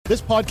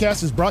This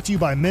podcast is brought to you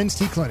by Men's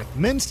T Clinic.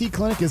 Men's T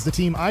Clinic is the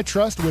team I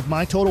trust with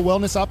my total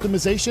wellness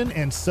optimization,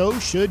 and so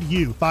should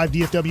you. 5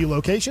 DFW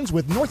locations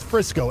with North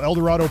Frisco, El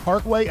Dorado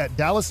Parkway at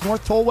Dallas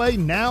North Tollway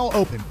now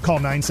open. Call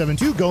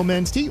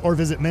 972-GO-MEN'S-T or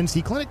visit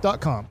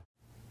mensteclinic.com.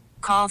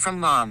 Call from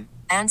mom.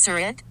 Answer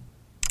it.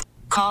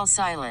 Call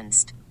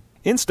silenced.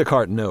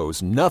 Instacart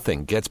knows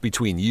nothing gets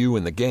between you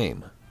and the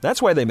game.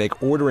 That's why they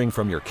make ordering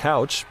from your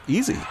couch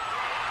easy.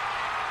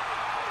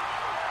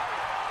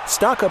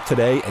 Stock up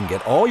today and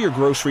get all your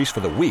groceries for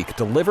the week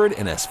delivered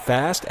in as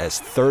fast as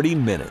 30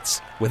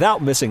 minutes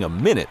without missing a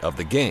minute of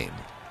the game.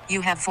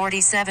 You have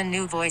 47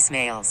 new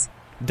voicemails.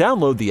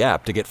 Download the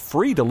app to get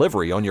free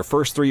delivery on your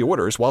first 3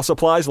 orders while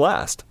supplies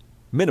last.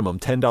 Minimum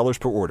 $10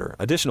 per order.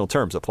 Additional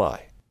terms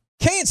apply.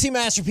 KNC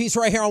Masterpiece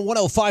right here on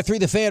 105.3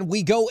 The Fan.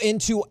 We go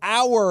into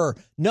hour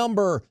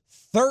number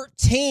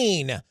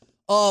 13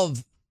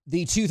 of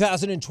the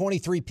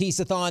 2023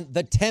 Piece-A-Thon,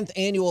 the 10th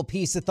annual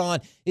Piece-A-Thon.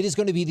 It is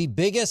going to be the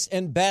biggest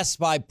and best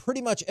by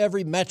pretty much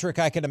every metric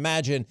I can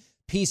imagine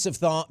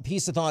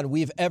Piece-A-Thon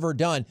we've ever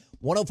done.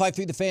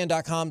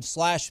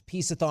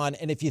 1053thefan.com/Piece-A-Thon.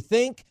 And if you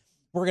think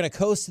we're going to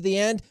coast to the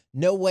end,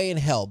 no way in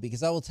hell,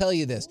 because I will tell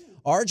you this.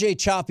 RJ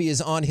Choppy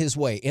is on his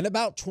way. In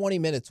about 20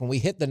 minutes, when we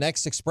hit the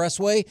next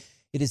Expressway,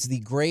 it is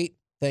the great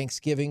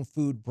Thanksgiving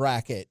food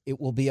bracket. It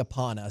will be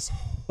upon us.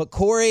 But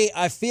Corey,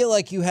 I feel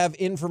like you have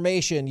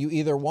information you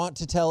either want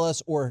to tell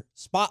us or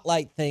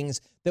spotlight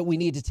things that we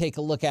need to take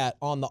a look at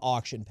on the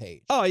auction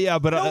page. Oh, yeah,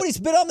 but nobody's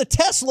been on the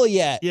Tesla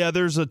yet. Yeah,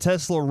 there's a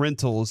Tesla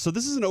rental. So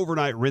this is an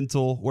overnight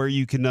rental where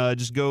you can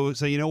just go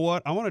say, you know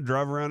what? I want to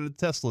drive around in a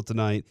Tesla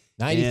tonight.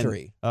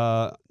 93.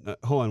 And,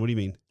 hold on. What do you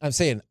mean? I'm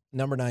saying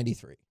number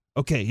 93.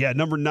 Okay, yeah,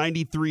 number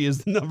 93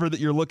 is the number that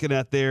you're looking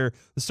at there.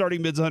 The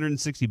starting bid's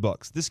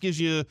 $160. This gives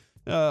you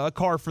a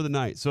car for the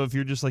night. So if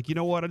you're just like, you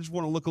know what, I just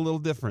want to look a little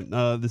different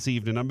this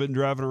evening. I've been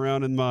driving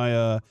around in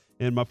my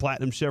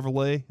Platinum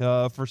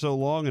Chevrolet for so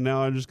long, and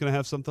now I'm just going to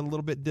have something a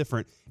little bit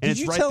different. And Did it's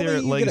you right tell there me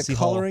at you Legacy get a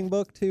coloring Hall.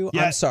 book too?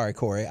 Yeah. I'm sorry,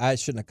 Corey. I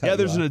shouldn't have cut you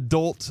there's off. an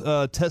adult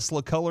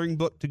Tesla coloring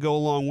book to go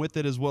along with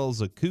it, as well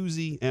as a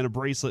koozie and a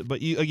bracelet.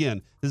 But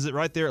this is it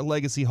right there at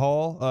Legacy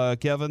Hall.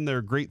 Kevin,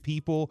 they're great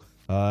people.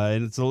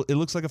 And it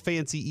looks like a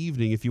fancy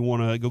evening if you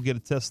want to go get a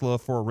Tesla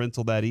for a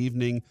rental that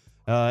evening.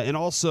 And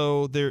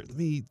also, let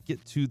me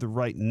get to the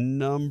right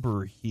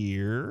number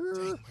here.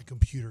 Dang, my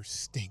computer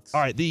stinks. All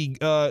right,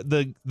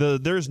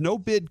 there's no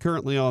bid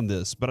currently on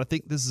this, but I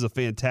think this is a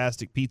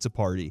fantastic pizza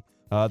party.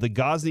 The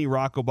Gosney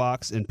Rocco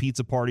Box and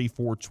Pizza Party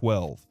for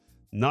 $12.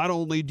 Not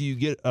only do you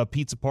get a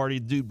pizza party,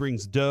 the dude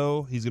brings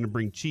dough, he's going to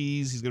bring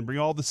cheese, he's going to bring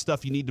all the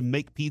stuff you need to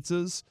make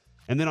pizzas.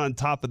 And then on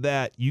top of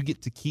that, you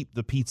get to keep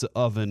the pizza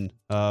oven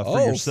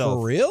for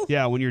yourself. For real?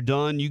 Yeah, when you're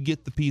done, you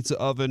get the pizza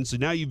oven. So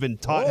now you've been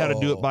taught how to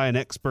do it by an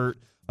expert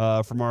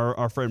from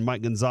our friend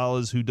Mike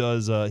Gonzalez, who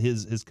does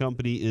his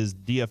company is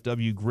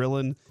DFW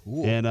Grillin'.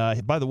 Cool.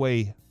 And by the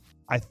way,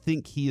 I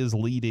think he is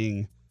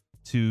leading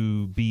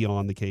to be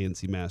on the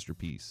KNC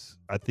Masterpiece.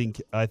 I think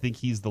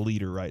he's the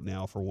leader right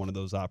now for one of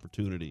those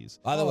opportunities.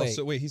 By the way,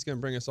 so wait, he's going to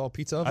bring us all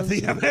pizza ovens? I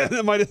think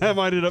that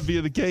might end up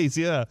being the case,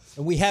 yeah.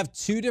 we have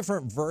 2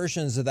 different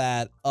versions of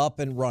that up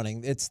and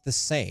running. It's the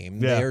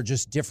same. Yeah. They're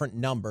just different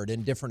numbered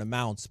in different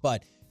amounts.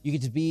 But you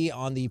get to be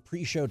on the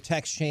pre-show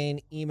text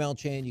chain, email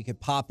chain. You can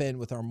pop in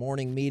with our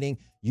morning meeting.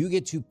 You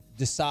get to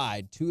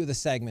decide 2 of the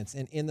segments.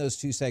 And in those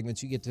 2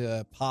 segments, you get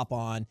to pop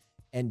on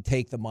and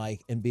take the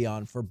mic and be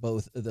on for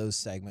both of those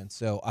segments.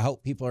 So I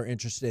hope people are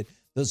interested.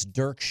 Those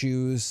Dirk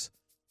shoes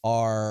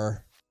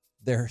are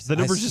there. The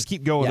numbers just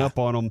keep going up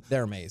on them.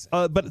 They're amazing.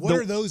 But What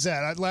are those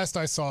at? Last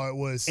I saw it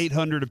was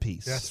 $800 a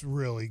piece. That's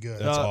really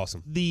good. That's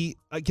awesome.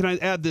 Can I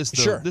add this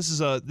though? Sure. This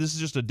is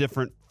just a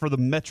different for the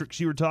metrics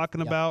you were talking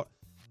about.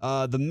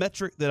 The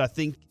metric that I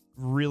think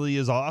really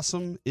is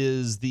awesome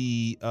is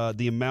the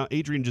amount.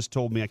 Adrian just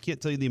told me, I can't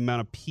tell you the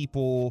amount of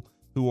people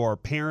who are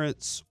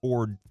parents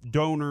or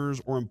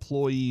donors or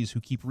employees who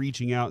keep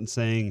reaching out and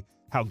saying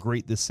how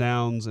great this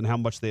sounds and how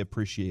much they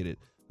appreciate it.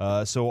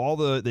 So all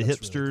the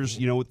hipsters,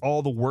 really cool. With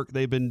all the work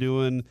they've been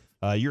doing,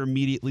 you're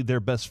immediately their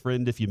best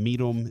friend if you meet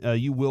them.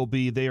 You will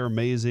be. They are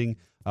amazing.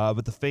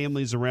 But the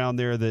families around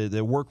there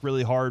that work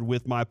really hard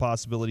with My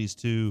Possibilities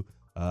too,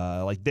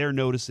 they're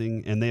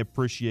noticing and they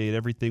appreciate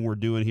everything we're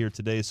doing here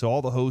today. So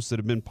all the hosts that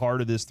have been part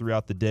of this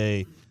throughout the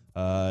day,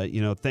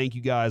 thank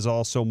you guys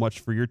all so much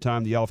for your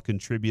time that y'all have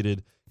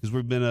contributed, because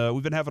we've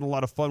been having a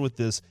lot of fun with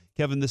this.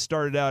 Kevin, this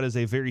started out as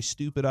a very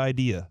stupid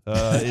idea.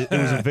 It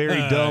was a very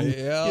dumb.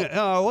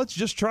 Let's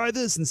just try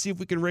this and see if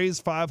we can raise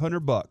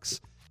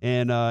 $500.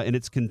 And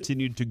it's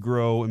continued to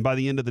grow. And by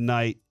the end of the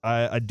night,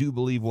 I do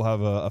believe we'll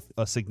have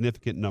a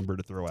significant number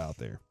to throw out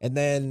there. And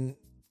then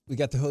we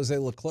got the Jose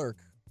Leclerc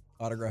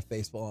autographed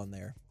baseball on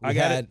there. I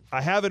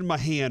have it in my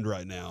hand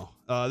right now.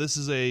 This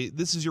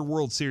is your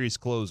World Series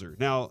closer.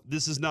 Now,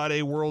 this is not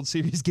a World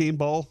Series game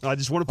ball. I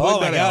just want to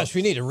point that out. Oh my gosh,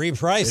 we need to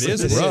reprice it. It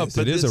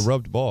is a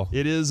rubbed ball.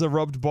 It is a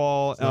rubbed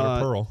ball. It's not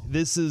a pearl.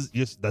 This is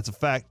that's a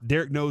fact.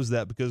 Derek knows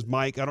that because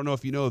Mike, I don't know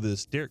if you know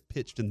this, Derek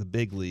pitched in the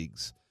big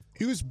leagues.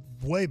 He was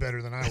way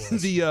better than I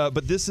was.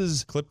 But this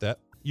is Clip that.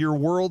 your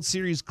World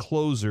Series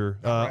closer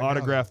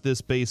autographed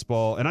this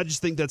baseball, and I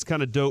just think that's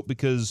kind of dope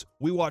because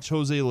we watched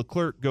Jose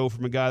Leclerc go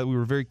from a guy that we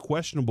were very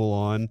questionable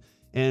on,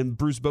 and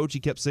Bruce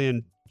Bochy kept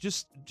saying,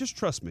 just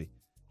trust me.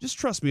 Just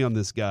trust me on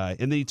this guy.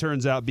 And then he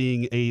turns out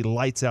being a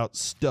lights-out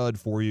stud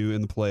for you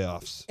in the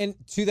playoffs. And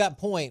to that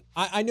point,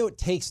 I know it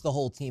takes the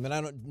whole team, and I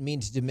don't mean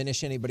to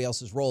diminish anybody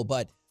else's role,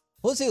 but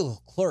Jose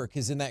Leclerc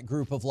is in that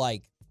group of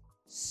like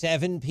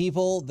 7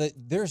 people that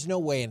there's no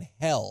way in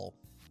hell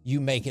you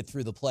make it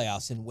through the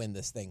playoffs and win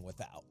this thing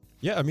without.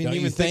 Yeah, I mean, Don't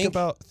even you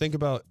think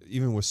about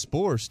even with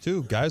Spores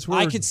too. Guys were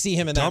I could see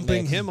him in that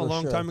dumping mix, him a for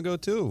long sure. time ago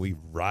too. We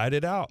ride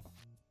it out.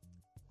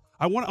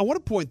 I want to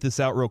point this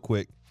out real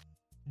quick.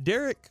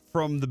 Derek,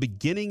 from the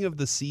beginning of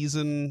the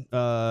season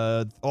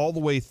all the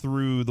way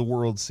through the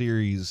World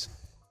Series,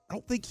 I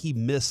don't think he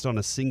missed on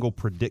a single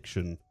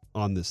prediction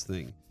on this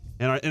thing.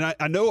 And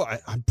I know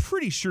I'm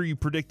pretty sure you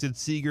predicted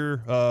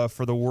Seager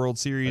for the World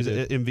Series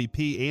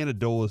MVP and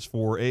Adolis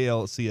for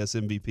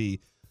ALCS MVP.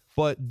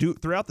 But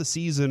throughout the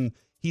season,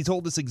 he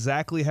told us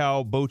exactly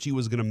how Bochy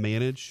was going to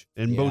manage,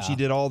 and Bochy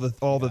did all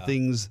the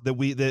things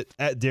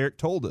that Derek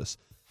told us.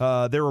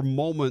 There were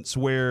moments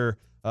where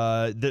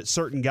that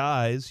certain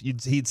guys,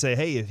 he'd say,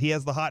 hey, if he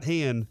has the hot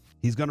hand,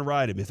 he's going to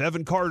ride him. If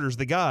Evan Carter's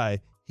the guy,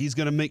 he's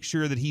going to make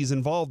sure that he's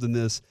involved in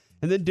this.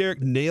 And then Derek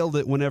nailed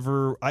it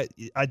whenever I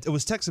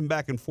was texting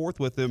back and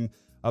forth with him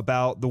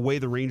about the way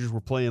the Rangers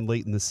were playing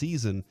late in the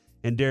season.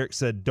 And Derek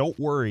said, don't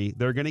worry,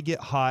 they're going to get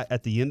hot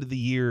at the end of the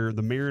year.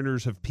 The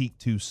Mariners have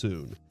peaked too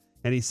soon.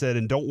 And he said,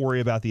 and don't worry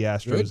about the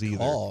Astros either.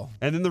 Call.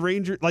 And then the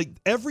Rangers, like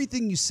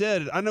everything you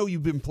said, I know you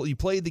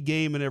played the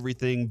game and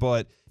everything,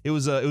 but it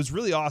was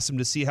really awesome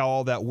to see how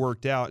all that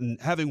worked out.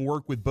 And having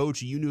worked with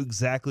Bochy, you knew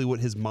exactly what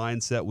his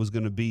mindset was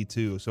going to be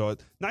too. So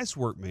nice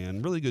work,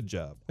 man. Really good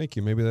job. Thank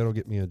you. Maybe that'll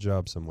get me a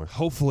job somewhere.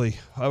 Hopefully,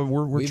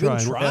 we're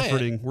trying. We're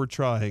efforting. We're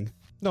trying.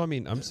 No, I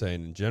mean, I'm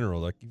saying in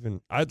general, like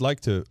I'd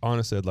like to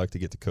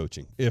get to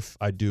coaching if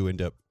I do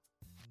end up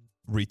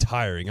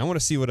retiring. I want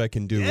to see what I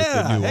can do with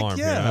the new arm.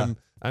 Yeah. Here.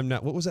 I'm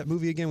not. What was that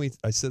movie again?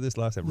 I said this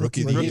last time.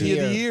 Rookie of the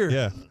Year.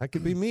 Yeah, that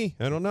could be me.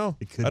 I don't know.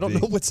 It could I don't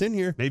know what's in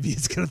here. Maybe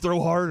it's gonna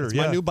throw harder. It's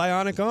my new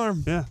bionic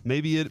arm. Yeah,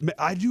 maybe it.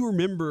 I do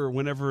remember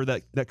whenever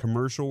that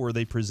commercial where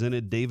they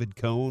presented David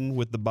Cohn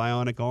with the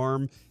bionic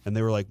arm, and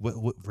they were like,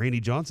 "What? Randy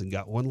Johnson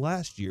got one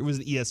last year." It was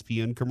an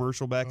ESPN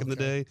commercial back in the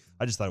day.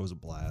 I just thought it was a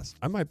blast.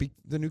 I might be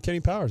the new Kenny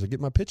Powers. I get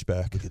my pitch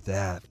back. Look at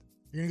that.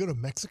 You're gonna go to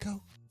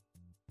Mexico?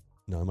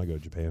 No, I might go to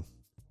Japan.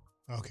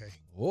 Okay.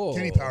 Whoa.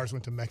 Kenny Powers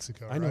went to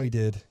Mexico. I know he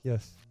did.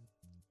 Yes.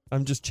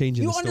 I'm just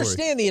changing the story. You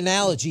understand the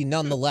analogy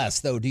nonetheless,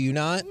 though, do you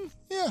not?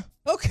 Yeah.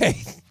 Okay.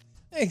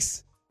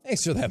 Thanks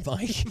for that,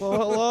 Mike. Well,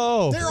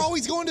 hello. They're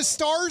always going to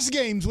Stars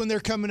games when they're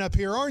coming up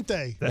here, aren't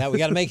they? Yeah, we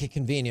got to make it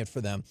convenient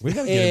for them. We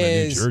got to get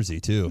him a New Jersey,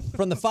 too.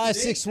 From the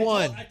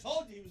 561. I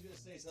told you he was going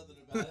to say something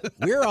about it.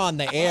 We're on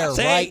the air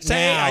right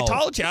now. I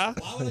told ya.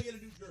 Why would I get a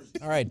New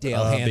Jersey? All right,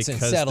 Dale Hansen,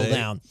 settle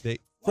down. Why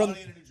would I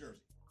get a New Jersey?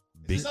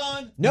 Is this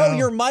on? No,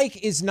 your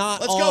mic is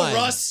not Let's on. go,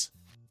 Russ.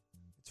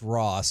 It's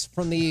Ross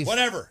from the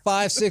Whatever.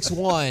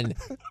 561.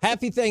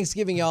 Happy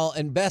Thanksgiving, y'all,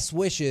 and best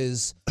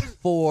wishes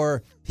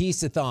for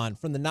Piece-A-Thon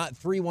from the Not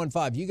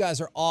 315. You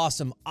guys are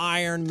awesome.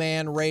 Iron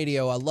Man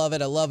Radio. I love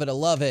it. I love it. I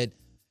love it.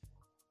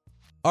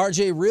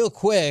 RJ, real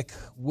quick,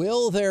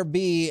 will there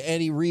be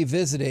any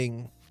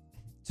revisiting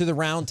to the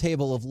round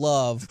table of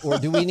love, or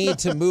do we need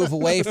to move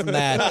away from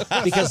that?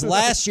 Because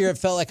last year it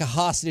felt like a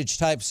hostage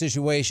type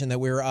situation that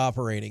we were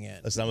operating in.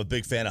 Listen, I'm a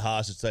big fan of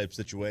hostage type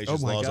situations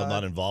as long as I'm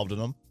not involved in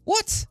them.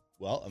 What?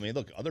 Well, I mean,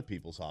 look, other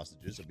people's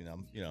hostages. I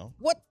mean,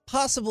 What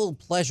possible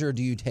pleasure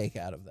do you take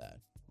out of that?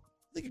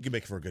 I think it could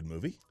make for a good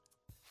movie.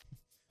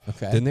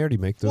 Okay. Didn't they already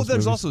make those Well,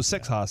 there's movies? also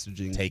sex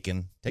hostaging.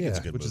 Taken's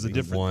a good which movie. is a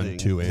different 1, thing.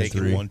 2, and Taken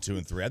 3. 1, 2,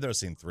 and 3. I've never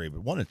seen 3,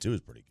 but 1 and 2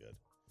 is pretty good.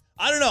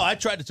 I don't know. I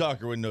tried to talk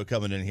her into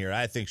coming in here.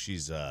 I think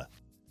she's oot.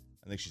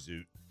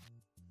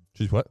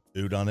 She's what?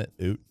 Oot on it.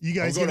 Oot. You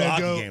guys I'm going to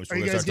hockey go? games. Are We're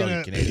you gonna guys start going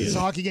talking to? Canadian. Is the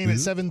hockey game at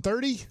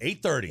 7:30?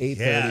 8:30. 8:30.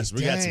 Yes,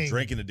 we got some Dang.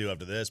 drinking to do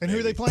after this. And who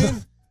are they baby.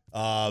 playing?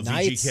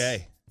 Knights.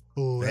 VGK.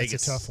 Oh, that's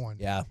Vegas. a tough one.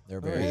 Yeah,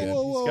 they're very Whoa, good.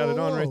 whoa, whoa, He's got it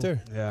on whoa. right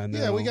there. Yeah, I know.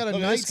 Yeah, we got a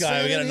Look at Knights this guy.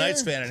 fan We got a in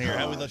Knights here. fan in here.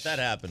 How we let that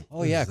happen?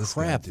 Oh, yeah, this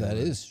guy crap. doing? That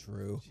is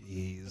true.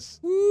 Jeez.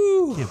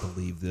 Woo. Can't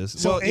believe this.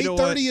 So Well, you know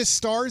what? 8:30 is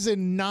Stars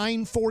and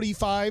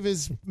 9:45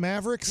 is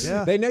Mavericks.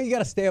 Yeah. They know you got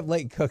to stay up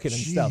late cooking and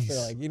stuff. They're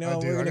Jeez. like, I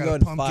we're do. I going to gotta go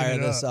and pumpkin fire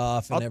it this up.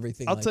 off and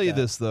everything I'll like tell you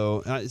that. this,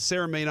 though.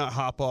 Sarah may not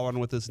hop on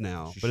with us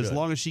now, She but as should.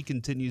 long as she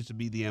continues to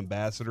be the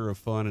ambassador of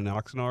fun in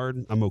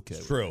Oxnard, I'm okay.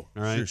 It's true.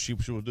 All right. She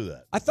will do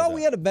that. I thought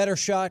we had a better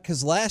shot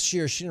because last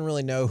year she didn't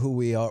really know who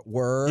we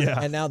were. Yeah.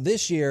 And now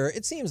this year,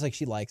 it seems like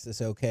she likes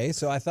us okay.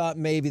 So I thought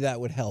maybe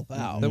that would help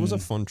out. That was a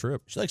fun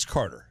trip. She likes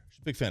Carter. She's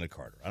a big fan of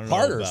Carter. I don't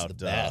Carter's know about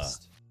the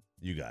best.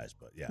 you guys,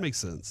 but yeah. Makes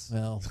sense.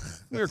 Well,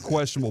 They're a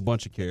questionable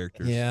bunch of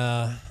characters.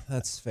 yeah,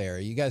 that's fair.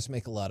 You guys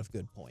make a lot of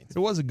good points. It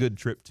was a good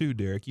trip, too,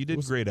 Derek. You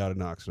did great out in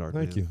Oxnard.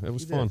 Thank you. It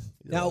was fun.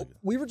 Now,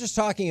 we were just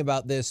talking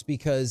about this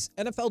because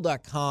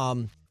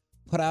NFL.com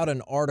put out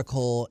an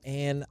article,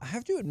 and I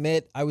have to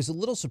admit, I was a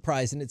little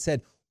surprised, and it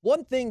said,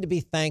 one thing to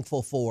be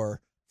thankful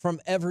for from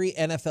every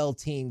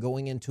NFL team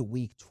going into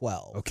Week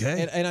 12.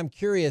 Okay. And I'm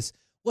curious,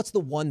 what's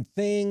the one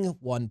thing,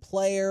 one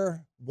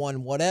player,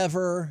 one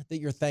whatever that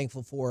you're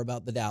thankful for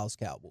about the Dallas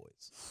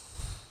Cowboys?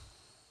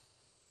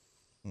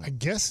 I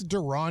guess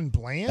Deron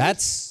Bland.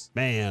 That's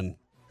Man.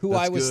 who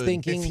That's I was good.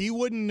 thinking. If he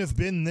wouldn't have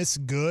been this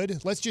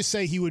good, let's just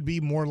say he would be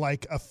more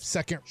like a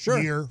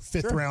second-year,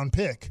 fifth-round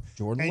pick.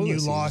 Jordan and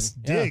Lewis you lost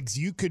even. Yeah. Diggs,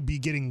 you could be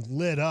getting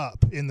lit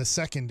up in the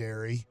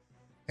secondary.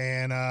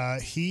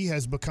 And he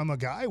has become a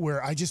guy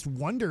where I just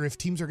wonder if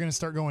teams are going to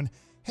start going,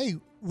 hey,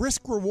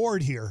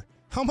 risk-reward here.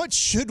 How much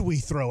should we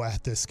throw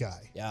at this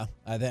guy? Yeah,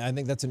 I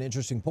think that's an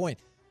interesting point.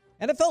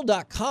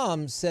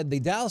 NFL.com said the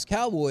Dallas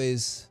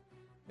Cowboys,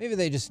 maybe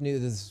they just knew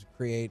this would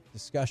create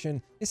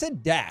discussion. They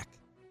said Dak.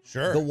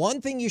 Sure. The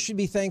one thing you should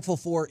be thankful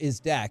for is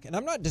Dak. And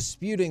I'm not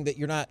disputing that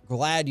you're not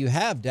glad you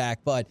have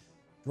Dak, but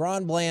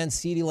Deron Bland,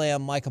 CeeDee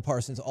Lamb, Micah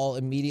Parsons all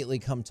immediately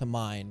come to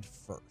mind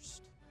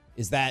first.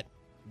 Is that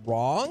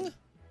wrong?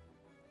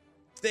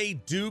 They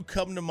do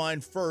come to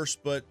mind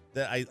first, but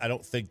I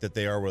don't think that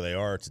they are where they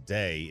are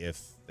today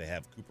if they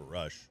have Cooper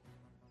Rush.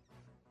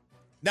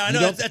 Now, I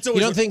know that's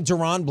always. You don't think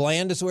Deron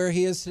Bland is where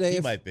he is today?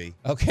 He might be.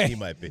 Okay. He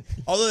might be.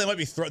 Although they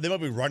might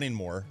be running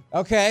more.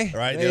 Okay. All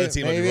right. The other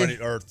team might be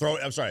running or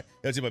throwing. I'm sorry.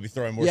 The other team might be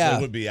throwing more. Yeah. So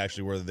they would be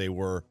actually where they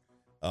were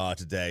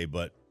today.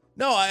 But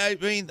no, I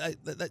mean,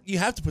 you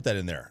have to put that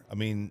in there. I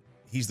mean,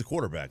 he's the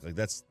quarterback. Like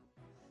that's.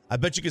 I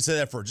bet you could say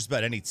that for just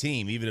about any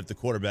team, even if the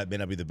quarterback may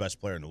not be the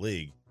best player in the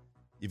league.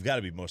 You've got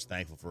to be most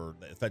thankful for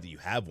the fact that you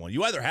have one.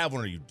 You either have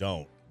one or you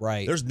don't.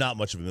 Right. There's not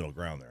much of a middle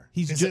ground there.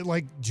 Is it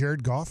like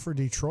Jared Goff for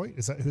Detroit?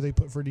 Is that who they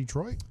put for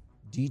Detroit?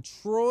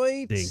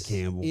 Detroit Dan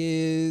Campbell.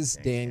 is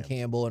Dan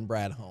Campbell and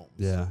Brad Holmes.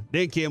 Yeah.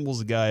 Dan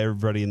Campbell's a guy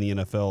everybody in the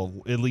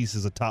NFL, at least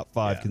as a top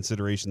 5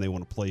 consideration they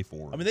want to play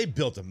for him. I mean, they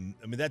built him.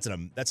 I mean, that's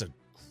a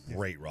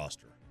great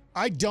roster.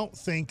 I don't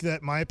think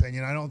that, my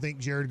opinion, I don't think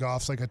Jared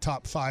Goff's like a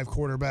top 5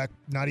 quarterback,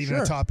 not even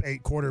a top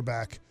 8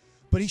 quarterback.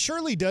 But he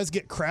surely does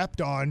get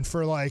crapped on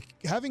for like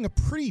having a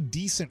pretty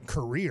decent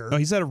career. No,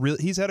 he's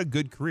had a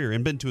good career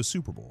and been to a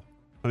Super Bowl.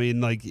 I mean,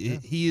 like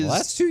he is. The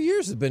last 2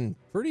 years have been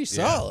pretty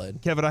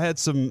solid. Kevin, I had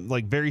some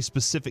like very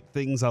specific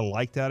things I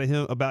liked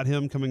about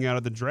him coming out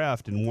of the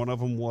draft, and one of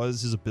them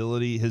was his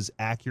ability, his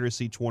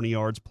accuracy, 20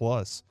 yards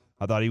plus.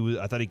 I thought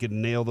he could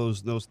nail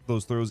those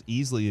throws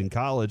easily in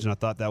college, and I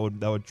thought that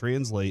would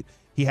translate.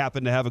 He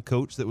happened to have a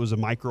coach that was a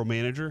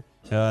micromanager.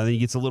 Then he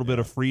gets a little bit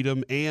of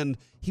freedom, and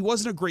he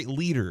wasn't a great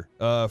leader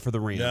for the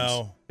Rams.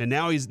 No. And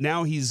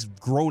now he's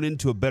grown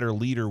into a better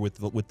leader with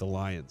the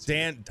Lions.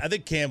 I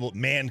think Campbell,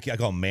 I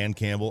call him Man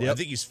Campbell. Yep. I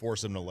think he's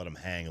forced him to let him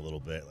hang a little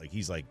bit. Like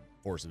he's like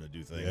forced him to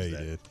do things Yeah, he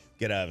that did.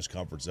 get out of his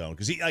comfort zone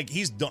because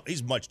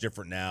he's much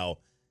different now.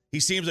 He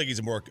seems like he's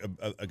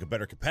a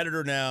better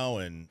competitor now,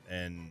 and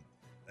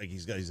like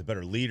he's a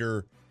better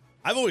leader.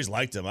 I've always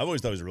liked him. I've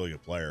always thought he was a really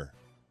good player.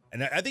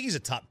 And I think he's a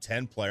top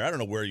 10 player. I don't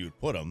know where you would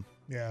put him.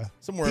 Yeah.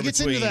 Somewhere he gets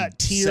between into that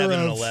tier 7 of,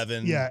 and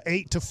 11. Yeah,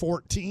 8 to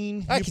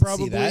 14. I you can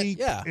probably, see that.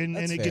 Yeah, and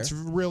that's it fair. gets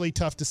really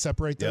tough to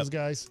separate those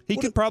guys. He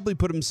could probably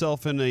put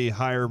himself in a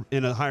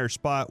higher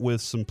spot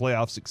with some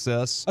playoff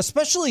success.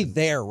 Especially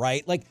there,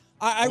 right? Like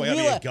I He's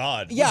realize, a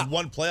god. Yeah,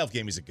 One playoff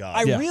game, he's a god.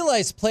 I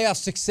realize playoff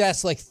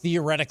success like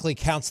theoretically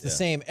counts the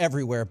same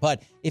everywhere,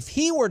 but if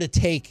he were to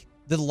take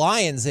the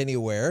Lions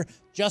anywhere,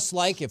 just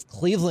like if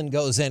Cleveland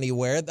goes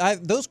anywhere,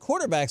 those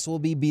quarterbacks will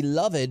be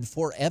beloved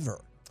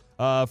forever.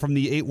 From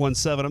the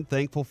 817, I'm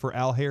thankful for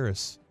Al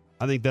Harris.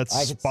 I think that's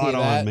I could spot see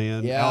on, that.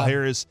 man. Yeah. Al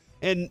Harris.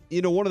 And,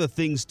 one of the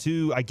things,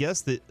 too, I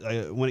guess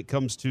that when it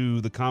comes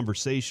to the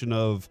conversation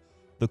of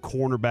the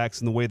cornerbacks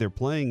and the way they're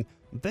playing,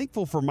 I'm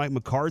thankful for Mike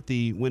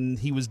McCarthy when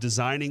he was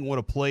designing what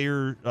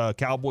a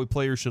Cowboy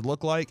player should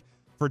look like,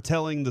 for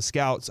telling the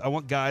scouts, I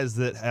want guys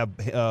that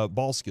have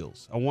ball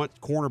skills. I want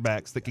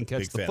cornerbacks that can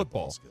catch the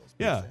football.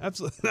 Yeah,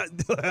 absolutely.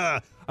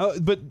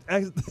 But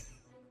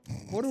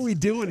what are we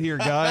doing here,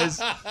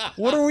 guys?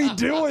 What are we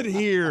doing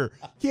here?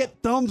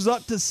 Get thumbs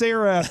up to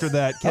Sarah after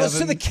that, Kevin. That was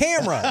to the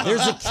camera.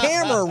 There's a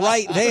camera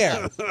right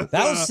there.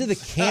 That was to the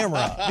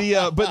camera.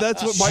 But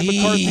that's what Mike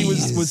McCarthy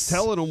was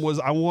telling them was,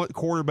 I want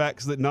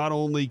quarterbacks that not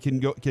only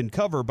can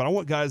cover, but I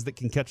want guys that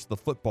can catch the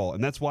football.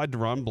 And that's why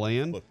Deron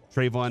Bland,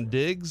 Trayvon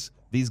Diggs,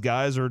 these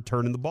guys are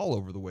turning the ball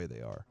over the way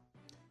they are.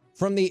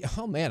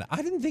 Oh man,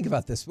 I didn't think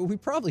about this, but we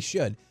probably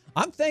should.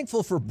 I'm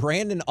thankful for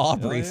Brandon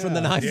Aubrey from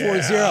the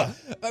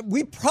 940.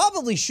 We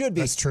probably should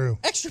be. That's true.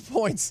 Extra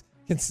points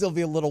can still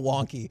be a little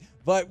wonky,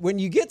 but when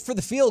you get for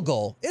the field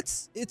goal,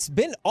 it's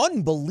been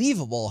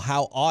unbelievable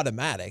how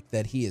automatic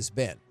that he has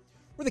been.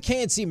 We're the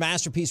KNC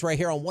Masterpiece right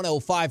here on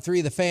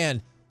 105.3 The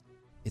Fan.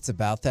 It's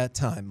about that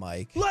time,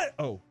 Mike.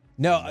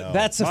 No,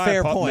 that's a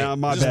fair point. No,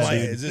 my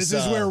bad. This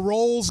is where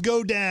rolls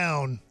go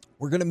down.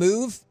 We're going to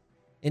move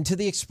into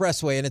the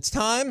Expressway, and it's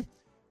time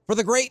for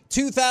the great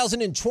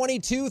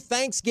 2022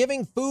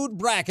 Thanksgiving food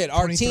bracket.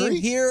 Our 23? team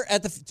here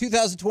at the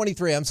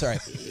 2023,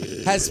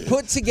 has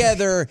put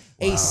together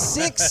a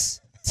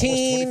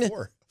 16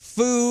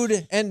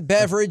 food and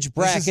beverage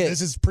bracket.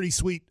 This is pretty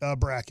sweet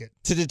bracket.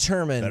 To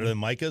determine better than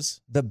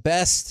Micah's? the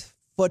best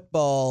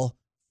football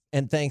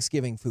and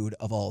Thanksgiving food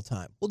of all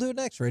time. We'll do it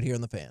next right here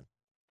on The Fan.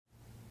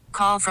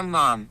 Call from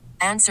mom.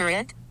 Answer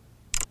it.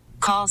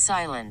 Call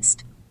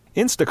silenced.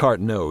 Instacart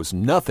knows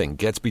nothing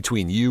gets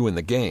between you and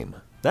the game.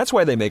 That's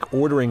why they make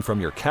ordering from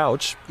your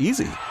couch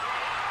easy.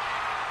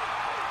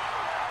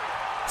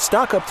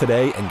 Stock up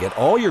today and get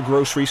all your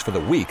groceries for the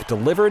week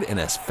delivered in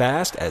as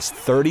fast as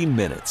 30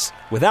 minutes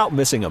without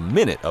missing a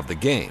minute of the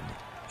game.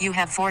 You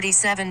have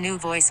 47 new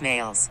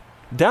voicemails.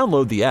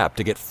 Download the app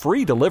to get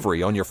free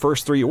delivery on your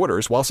first 3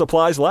 orders while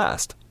supplies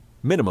last.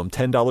 Minimum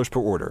 $10 per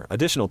order.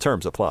 Additional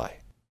terms apply.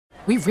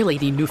 We really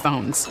need new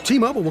phones.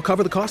 T-Mobile will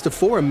cover the cost of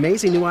 4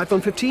 amazing new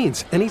iPhone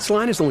 15s, and each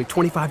line is only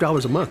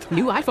 $25 a month.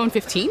 New iPhone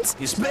 15s?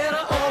 It's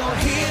better over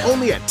here.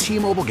 Only at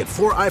T-Mobile, get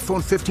 4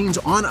 iPhone 15s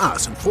on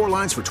us and 4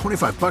 lines for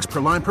 $25 per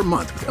line per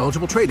month with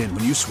eligible trade-in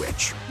when you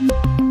switch.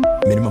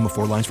 Minimum of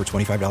 4 lines for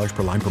 $25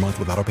 per line per month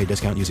with autopay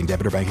discount using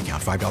debit or bank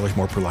account. $5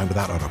 more per line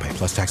without autopay,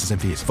 plus taxes and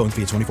fees. Phone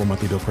fee at 24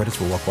 monthly bill credits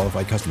for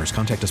well-qualified customers.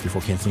 Contact us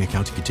before canceling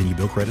account to continue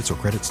bill credits or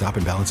credit stop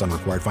and balance on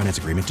required finance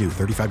agreement due.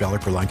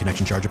 $35 per line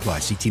connection charge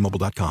applies. See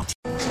T-Mobile.com.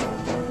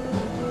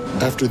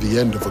 After the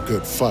end of a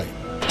good fight,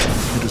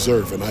 you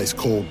deserve an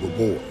ice-cold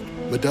reward.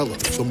 Modelo,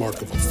 the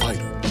mark of a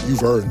fighter.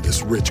 You've earned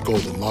this rich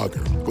golden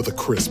lager with a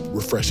crisp,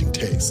 refreshing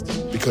taste.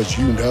 Because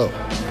you know,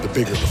 the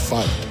bigger the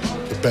fight,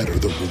 the better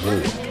the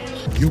reward.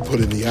 You put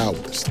in the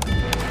hours,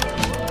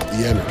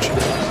 the energy,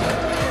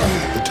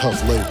 the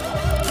tough labor.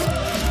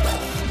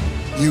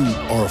 You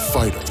are a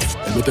fighter,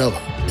 and Modelo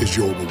is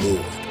your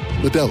reward.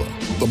 Modelo,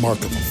 the mark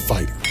of a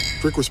fighter.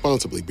 Drink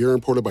responsibly. Beer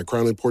imported by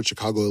Crown Imports,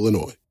 Chicago,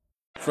 Illinois.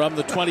 From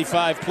the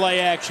 25, play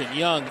action.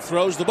 Young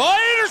throws the ball.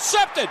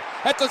 Intercepted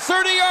at the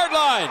 30-yard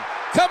line.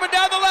 Coming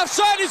down the left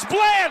side is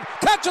Bland.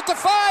 Touch at the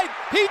 5.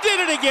 He did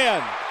it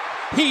again.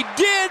 He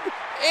did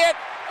it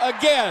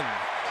again.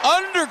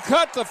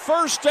 Undercut the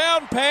first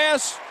down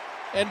pass,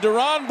 and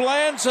Deron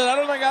Bland said, I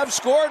don't think I've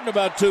scored in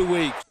about 2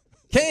 weeks.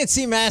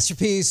 K&C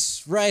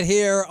Masterpiece right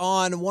here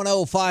on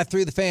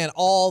 105.3 The Fan.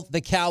 All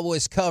the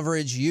Cowboys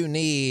coverage you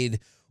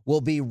need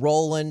will be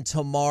rolling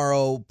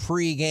tomorrow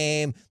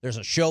pregame. There's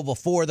a show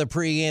before the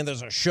pregame.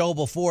 There's a show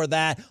before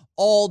that.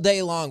 All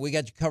day long, we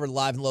got you covered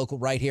live and local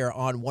right here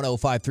on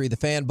 105.3 The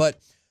Fan. But,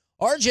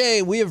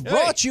 RJ, we have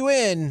brought you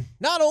in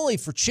not only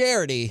for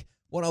charity,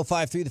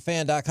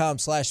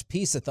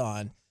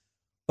 1053thefan.com/Piece-A-Thon,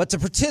 but to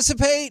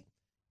participate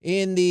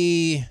in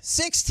the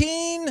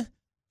 16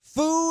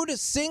 food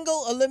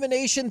single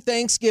elimination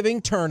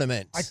Thanksgiving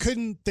tournament. I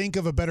couldn't think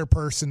of a better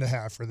person to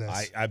have for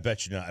this. I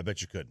bet you not. I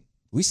bet you couldn't.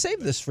 We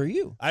saved this for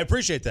you. I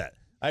appreciate that.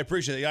 I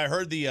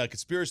heard the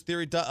conspiracy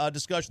theory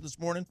discussion this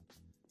morning.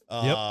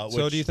 Yep.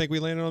 So do you think we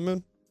landed on the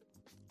moon?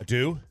 I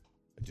do.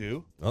 Oh, do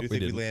you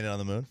think we landed on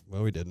the moon?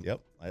 Well, we didn't.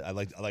 Yep. I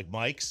like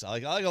Mike's. I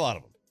like a lot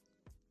of them.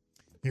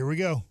 Here we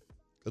go.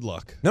 Good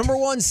luck. Number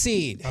 1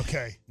 seed.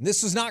 Okay.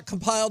 This was not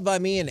compiled by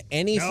me in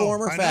any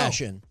form or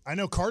fashion. I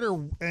know Carter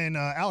and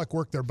Alec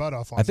worked their butt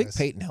off on this. I think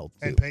Peyton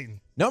helped too. And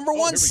Peyton. Number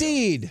 1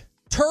 seed,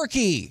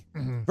 Turkey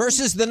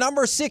versus the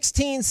number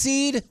 16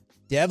 seed,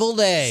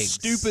 Deviled Eggs.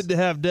 Stupid to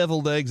have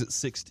deviled eggs at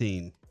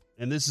 16.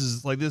 And this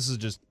is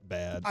just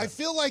bad. I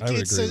feel like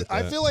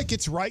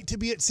it's right to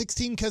be at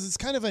 16 because it's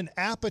kind of an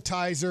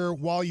appetizer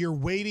while you're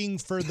waiting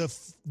for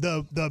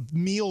the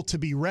meal to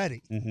be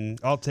ready.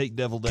 Mm-hmm. I'll take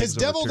deviled eggs. Because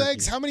deviled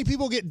eggs, how many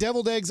people get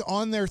deviled eggs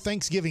on their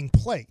Thanksgiving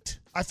plate?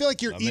 I feel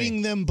like you're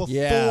eating them before.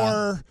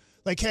 Yeah.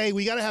 Like, hey,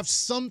 we got to have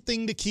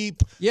something to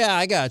keep. Yeah,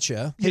 I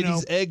gotcha. Hey,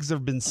 these eggs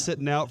have been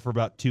sitting out for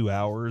about 2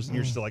 hours, and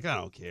you're still like, I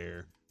don't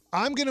care.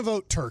 I'm going to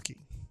vote turkey.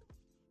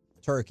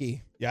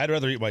 Turkey. Yeah, I'd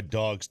rather eat my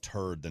dog's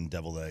turd than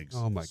deviled eggs.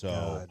 Oh my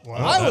god! Wow.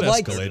 I would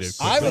like to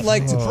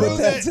put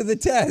that to the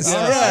test.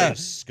 Yeah,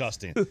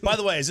 disgusting. By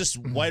the way, is this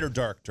white or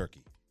dark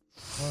turkey?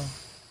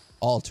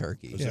 All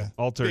turkey. Yeah.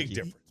 All turkey. Big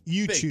difference.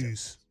 You Big choose.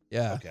 Difference.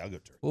 Yeah. Okay, I'll go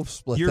turkey. We'll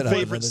split your that up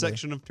favorite another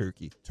section of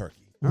turkey. Turkey.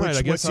 All right,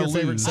 I guess what's your I'll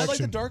favorite lose. section? I like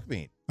the dark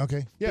meat.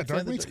 Okay. Yeah, dark fan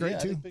of meat's the- great yeah,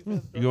 too. big fan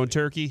of the You going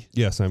turkey?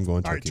 Yes, I'm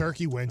going All right, turkey.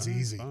 turkey wins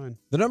easy. Fine.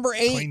 The number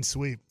 8, Clean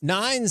sweep.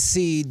 9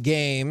 seed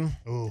game.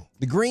 Ooh.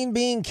 The green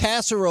bean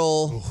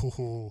casserole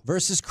Ooh.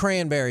 versus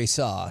cranberry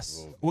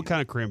sauce. What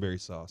kind of cranberry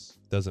sauce?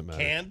 Doesn't matter.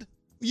 Canned?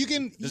 You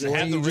can Does it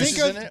have the think Reese's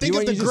in of it? think You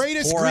of the just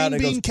greatest pour out,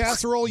 green it bean goes-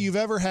 casserole you've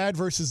ever had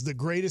versus the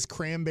greatest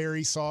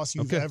cranberry sauce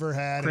you've Okay. ever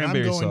had.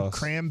 Cranberry and I'm going sauce.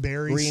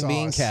 cranberry Green sauce.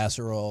 bean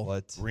casserole.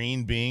 What?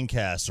 Green bean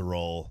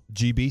casserole.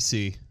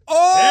 GBC.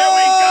 Oh! There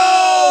we go!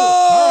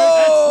 All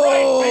right, that's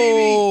right,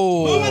 baby.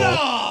 Moving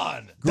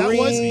on.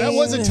 That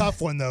was a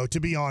tough one though, to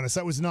be honest.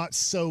 That was not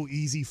so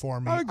easy for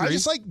me. I agree. I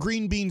just like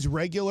green beans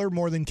regular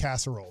more than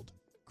casserole.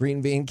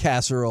 Green bean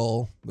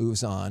casserole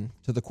moves on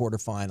to the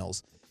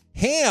quarterfinals.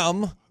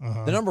 Ham,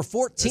 the number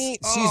 14,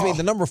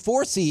 the number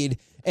 4 seed,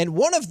 and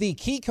one of the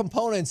key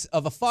components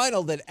of a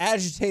final that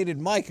agitated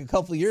Mike a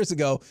couple of years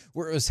ago,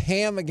 where it was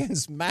ham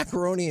against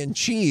macaroni and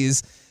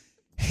cheese.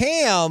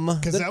 Ham,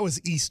 Because that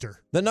was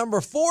Easter. the number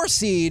 4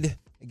 seed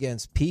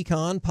against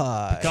pecan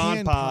pie.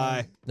 Pecan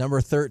pie. Number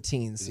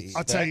 13 seed.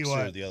 I'll tell you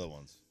Specs or what. the other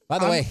ones. By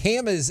the way,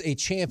 ham is a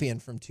champion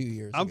from 2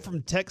 years I'm ago.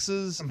 from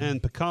Texas,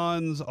 and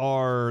pecans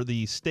are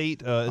the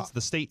state. It's the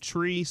state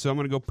tree, so I'm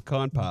going to go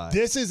pecan pie.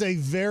 This is a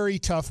very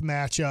tough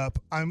matchup.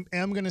 I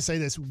am going to say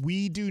this.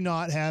 We do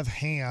not have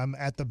ham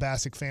at the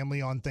Bassick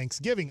family on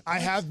Thanksgiving. I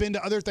have been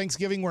to other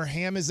Thanksgiving where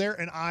ham is there,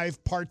 and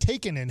I've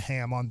partaken in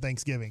ham on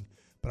Thanksgiving.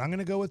 But I'm going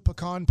to go with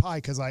pecan pie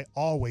because I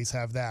always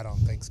have that on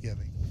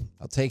Thanksgiving.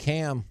 I'll take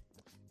ham.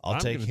 I'll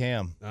take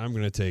ham. I'm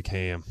going to take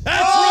ham.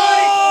 That's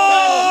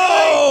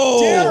right!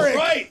 Derek!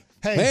 Right!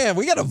 Hey, Man,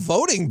 we got a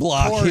voting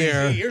block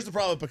here. Here's the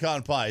problem with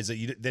pecan pie is that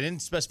they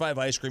didn't specify if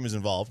ice cream is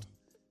involved.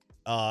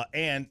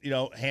 And,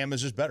 ham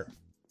is just better.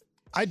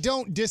 I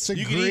don't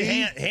disagree. You can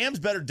eat ham's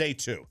better day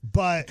 2.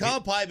 But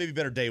pecan pie maybe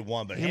better day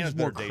 1, but ham's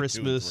more better day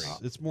Christmas. 2 and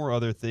 3. It's more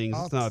other things.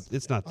 It's not I'll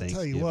Thanksgiving.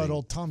 tell you what,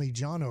 old Tommy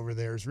John over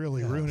there is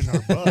really ruining our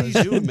buzz. What are you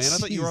doing, man? I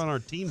thought you were on our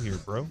team here,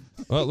 bro.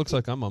 Well, it looks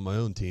like I'm on my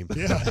own team.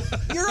 Yeah.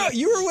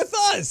 You were with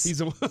us.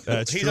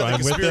 That's He's true. on the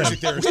I'm with conspiracy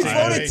them. theorist We team.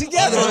 voted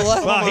together.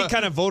 Well, he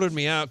kind of voted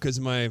me out because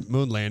of my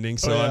moon landing.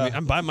 So yeah. I mean,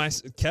 I'm by my.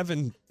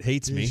 Kevin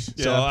hates me. So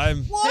Yeah.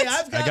 I'm. Hey,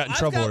 I got in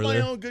trouble I've got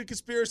earlier. my own good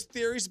conspiracy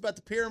theories about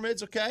the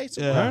pyramids, okay?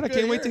 So Yeah. we're All right, I good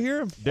can't wait to here.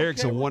 hear him.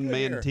 Derek's Okay, a we're good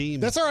one-man here. team.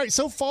 That's all right.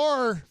 So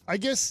far, I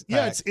guess,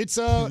 yeah,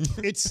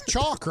 it's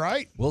chalk,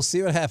 right? We'll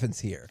see what happens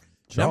here.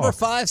 Number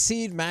 5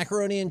 seed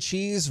macaroni and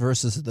cheese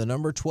versus the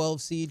number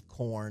 12 seed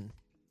corn.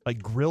 Like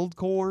grilled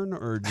corn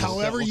or just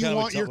However What you kind of-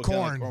 want your what kind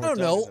of corn. corn I don't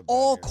we're talking know, about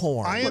all here?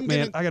 corn. I am Man,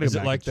 gonna I got to Is go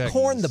it mac like and that? cheese.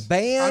 corn the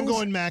band. I'm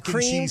going mac and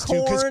cream cheese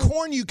too, because corn.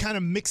 corn you kind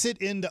of mix it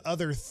into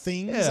other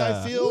things.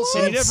 Yeah. I feel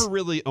so. And you it's never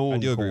really own I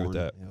do agree corn. with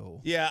that.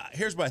 Yeah,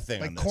 here's my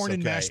thing on like this, corn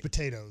and okay? mashed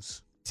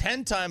potatoes.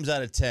 10 times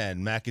out of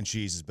 10, mac and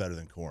cheese is better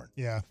than corn.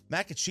 Yeah.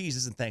 Mac and cheese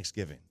isn't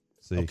Thanksgiving.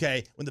 See.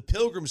 Okay, when the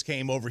Pilgrims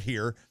came over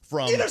here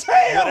from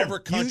whatever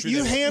country, You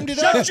they were- hammed it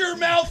Shut up. your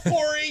mouth,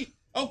 Corey.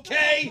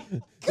 Okay.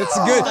 It's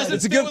a good. Doesn't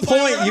It's a fit good with my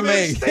point you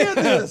argument.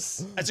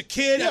 made. As a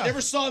kid, Yeah. I never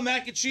saw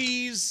mac and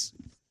cheese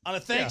on a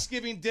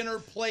Thanksgiving dinner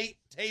plate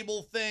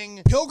table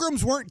thing.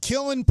 Pilgrims weren't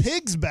killing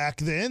pigs back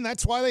then.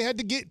 That's why they had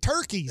to get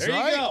turkeys, There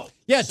right? you go.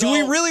 Yeah. Do we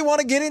So- really want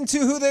to get into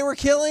who they were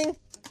killing?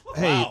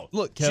 Hey, Wow.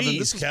 look, Kevin. Jeez,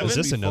 This is Kevin. Is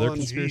this another fun.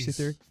 conspiracy Jeez.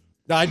 theory?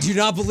 I do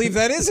not believe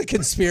that is a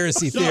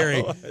conspiracy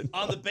theory.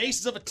 On the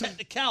basis of a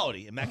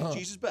technicality, and mac and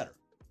cheese is better.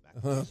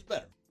 Mac and cheese is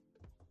better.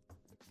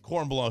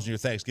 Corn belongs in your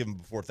Thanksgiving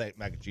before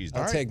mac and cheese.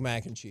 I'll does. take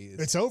mac and cheese.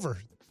 It's over.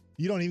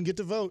 You don't even get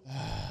to vote.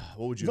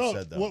 What would you Vote.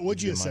 have said, though? What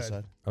would you be have on my said?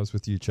 side? I was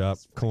with you, Chop.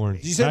 Corn.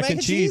 Did you say mac mac and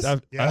and cheese? cheese? I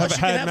Yeah. haven't You can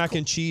had have mac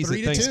and cheese 3 at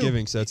to 2.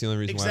 Thanksgiving, so that's the only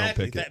reason why I don't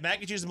Exactly. pick it. Mac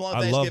and cheese belongs I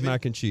on love Thanksgiving.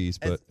 mac and cheese,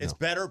 but It's no.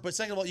 better. But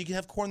second of all, you can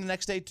have corn the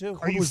next day, too.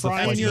 Are you was the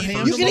frying funny your first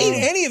ham? You can eat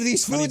tomorrow? any of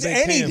these foods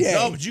baked any ham. day.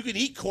 No, but you can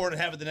eat corn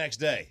and have it the next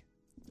day.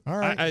 All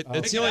right.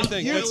 It's the only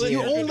thing. You- It's- you're You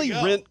good to only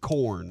go. rent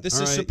corn. This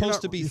all is right? supposed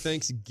You're to be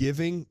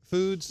Thanksgiving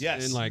foods.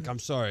 Yes. And I'm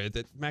sorry,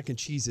 that mac and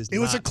cheese is It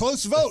was a not-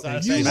 close vote.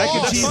 That's You not- Mac and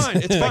lost. cheese, fine.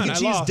 It's mac fine. and I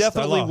cheese lost.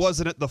 definitely I lost.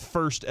 wasn't at the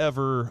first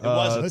ever.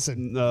 wasn't.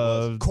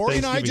 Listen, Corey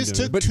and I Thanksgiving just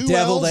dinner. took But 2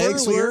 deviled L's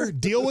eggs earlier. were?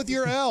 Deal with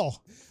your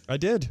L. I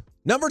did.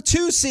 Number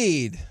 2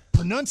 seed.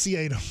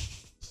 Pronunciate them.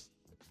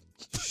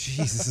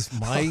 Jesus,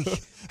 Mike.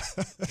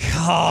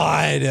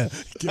 God.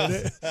 Get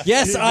it?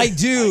 Yes, I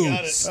do.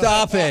 got it.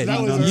 Stop it.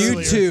 That was You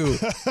earlier. two.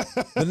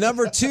 The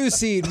number 2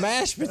 seed,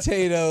 mashed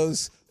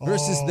potatoes,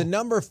 versus the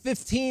number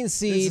 15 This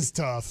seed, is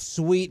tough.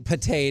 sweet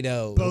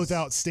potatoes. Both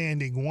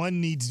outstanding.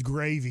 One needs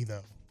gravy,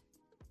 though.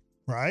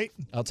 Right?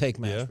 I'll take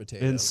mashed Yeah.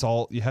 potatoes. And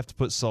salt. You have to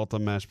put salt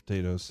on mashed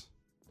potatoes.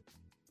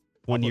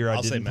 One year I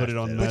I'll say didn't put it mashed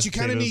on potatoes. But mashed you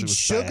kind of potatoes, it need was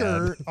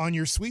sugar bad. on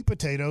your sweet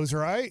potatoes,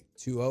 right?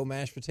 2-0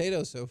 mashed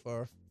potatoes so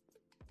far.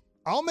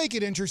 I'll make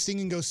it interesting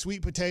and go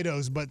sweet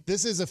potatoes, but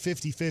this is a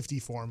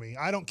 50-50 for me.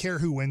 I don't care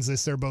who wins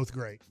this. They're both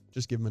great.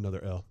 Just give him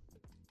another L.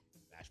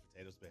 Mashed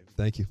potatoes, baby.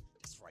 Thank you.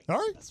 That's right. All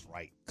right. That's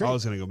right. I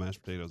was going to go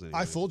mashed potatoes anyway.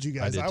 I fooled you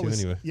guys. I did too,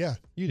 anyway. Yeah.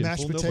 You didn't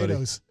mashed fool nobody.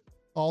 potatoes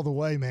all the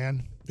way,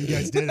 man. You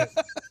guys did it.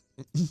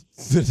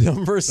 The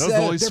number was the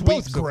 7. only They're sweet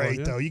both so far, great,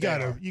 yeah. though. You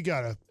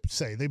gotta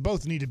say they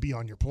both need to be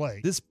on your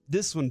plate.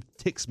 This one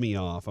ticks me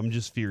off. I'm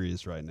just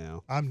furious right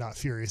now. I'm not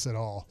furious at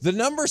all. The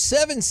number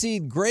 7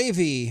 seed,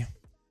 gravy,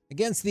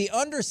 against the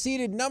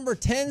underseeded number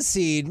 10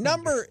 seed.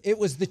 It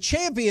was the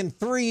champion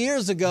 3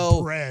 years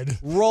ago. Bread.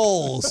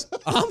 Rolls.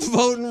 I'm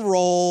voting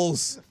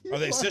rolls. Are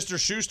they Sister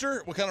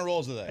Schuster? What kind of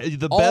rolls are they?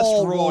 The best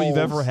All roll you've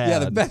rolls. ever had. Yeah,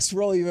 the best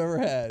roll you've ever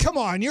had. Come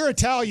on, you're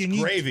Italian.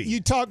 Gravy. You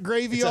talk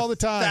gravy It's all the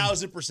time.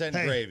 1,000%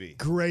 Hey, gravy.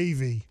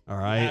 Gravy. All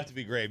You right. have to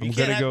be gravy. You I'm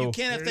can't gonna have, go- you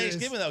can't have There it is.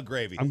 Thanksgiving without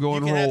gravy. I'm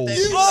going You can have rolls.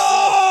 Thanksgiving-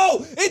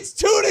 Oh, it's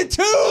 2-2.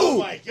 Oh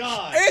my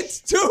God!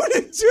 It's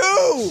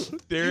 2-2.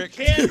 Derek.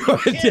 You can't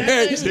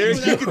have Thanksgiving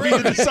without you could be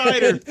the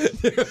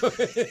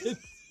gravy. decider.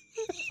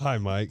 Hi,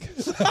 Mike.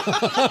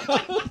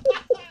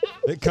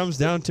 It comes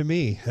down to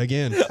me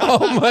again.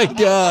 Oh my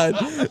God.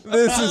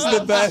 This is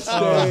the best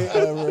day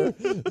ever.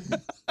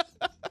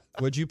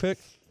 What'd you pick?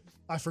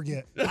 I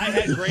forget. I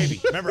had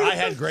gravy. Remember, I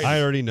had gravy.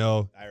 I already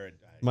know.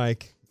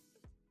 Mike.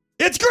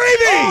 It's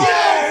gravy!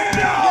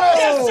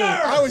 Yes,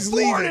 sir! I was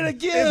leaving. it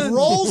again. If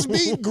rolls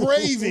beat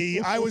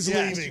gravy, I was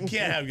Yes, leaving. you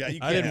can't have. You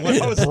can't I didn't have.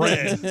 want the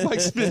bread. Like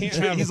spinning.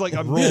 He's like,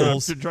 I'm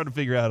rolls. trying to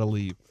figure out how to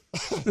leave.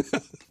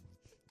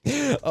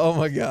 Oh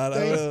my God!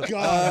 Thank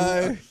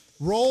God.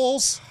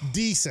 Rolls,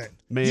 decent.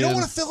 Man. You don't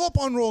want to fill up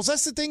on rolls.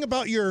 That's the thing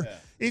about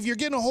if you're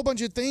getting a whole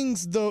bunch of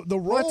things, the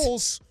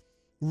rolls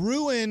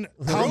ruin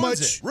how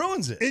much.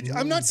 Ruins it.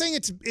 I'm not saying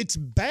it's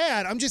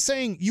bad. I'm just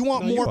saying you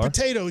want more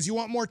potatoes. You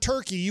want more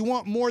turkey. You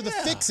want more of the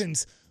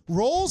fixins.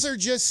 Rolls are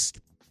just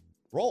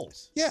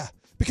rolls. Yeah.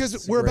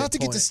 Because we're about to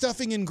get to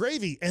stuffing and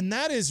gravy, and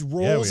that is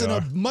rolls in a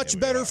much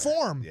better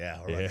form. Yeah,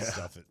 we're about to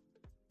stuff it.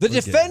 The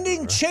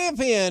defending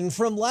champion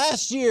from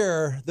last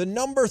year, the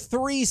number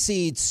 3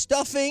 seed,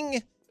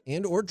 stuffing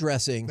and or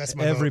dressing. That's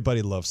my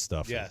Everybody loves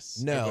stuff. Yes.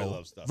 Everybody No.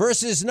 loves stuff.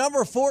 Versus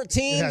number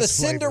 14, the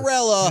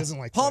Cinderella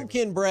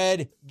pumpkin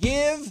bread.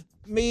 Give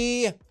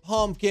me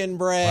pumpkin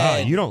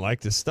bread. Wow, you don't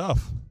like this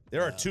stuff.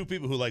 There are 2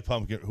 people who like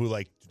pumpkin, who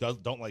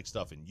don't like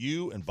stuffing.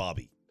 You and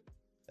Bobby.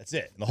 That's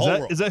it. In the whole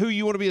world. Is that who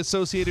you want to be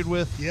associated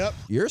with? Yep.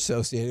 You're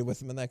associated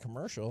with him in that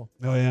commercial.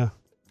 Oh, yeah.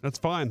 That's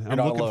fine. I'm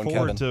not looking alone, forward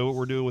Kevin. to what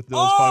we're doing with those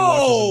fine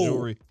watches and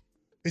jewelry.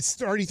 It's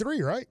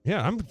 33, right?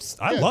 Yeah,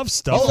 I love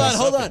stuff.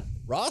 Hold on.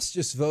 Ross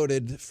just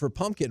voted for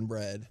pumpkin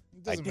bread.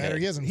 It doesn't matter.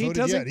 He hasn't He voted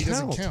doesn't yet. He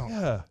doesn't count.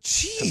 Yeah.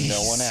 Jeez.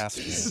 No one asked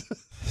me.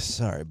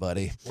 Sorry,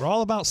 buddy. We're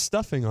all about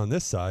stuffing on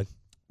this side.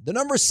 The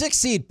number 6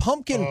 seed,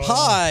 pumpkin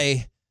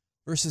pie,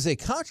 versus a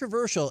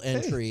controversial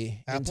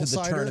entry into the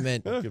cider?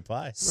 tournament. Pumpkin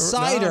pie.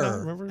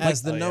 Cider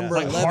as the number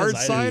 11 hard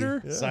seed.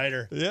 cider?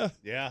 Cider. Yeah.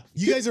 Yeah.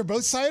 You guys are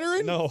both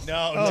cidering? No.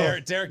 No,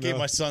 Derek gave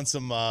my son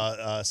some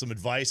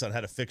advice on how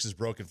to fix his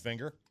broken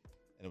finger,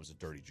 and it was a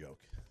dirty joke.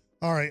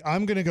 All right,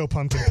 I'm going to go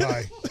pumpkin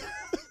pie.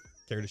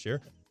 Care to share?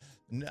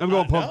 I'm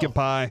going pumpkin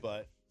pie.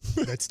 But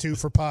That's 2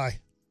 for pie.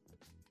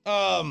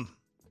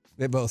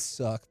 They both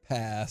suck.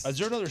 Pass. is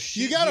there another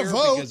sheet You gotta here?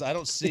 vote. Because I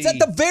don't see. It's at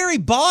the very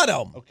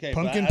bottom. Okay,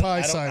 Pumpkin but pie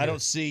I don't, cider. I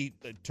don't see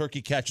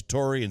turkey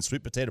cacciatore and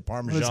sweet potato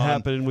parmesan. What's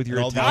happening with your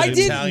and all the Italian- I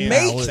didn't Italian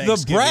make the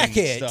Thanksgiving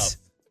bracket. stuff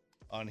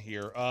on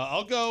here.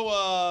 I'll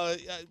go.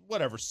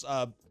 Whatever.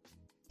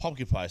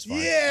 Pumpkin pie is fine.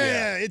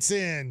 Yeah, it's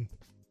in.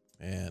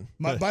 Man.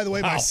 By the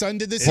way, my son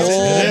did this. Whole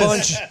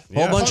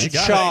yesterday. bunch of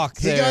chalk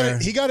there.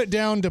 He got it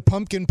down to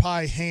pumpkin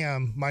pie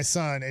ham, my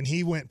son, and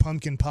he went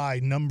pumpkin pie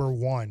number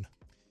 1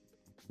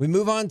 We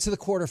move on to the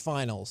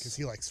quarterfinals. because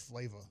he likes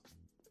flavor.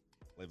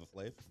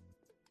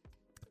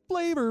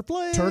 Flavor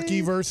Flav. Turkey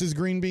versus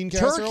green bean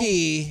casserole.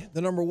 Turkey,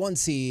 the number 1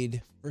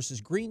 seed,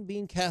 versus green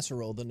bean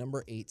casserole, the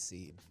number 8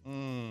 seed.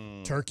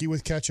 Turkey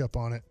with ketchup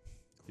on it.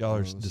 Y'all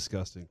are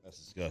disgusting. That's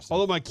disgusting.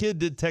 Although my kid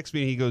did text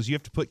me and he goes, "You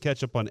have to put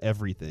ketchup on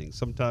everything."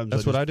 Sometimes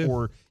That's what I do.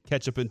 Pour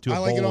ketchup into a I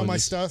bowl. like it on and my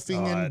just-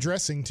 stuffing and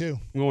dressing too.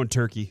 I'm going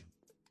turkey.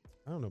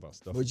 I don't know about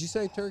stuff. Would you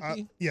say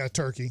turkey? Yeah,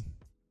 turkey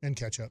and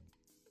ketchup.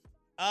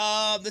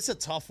 That's a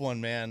tough one,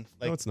 man.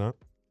 No, it's not.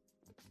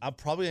 I'm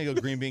probably gonna go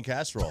green bean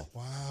casserole.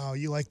 Wow,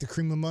 you like the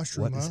cream of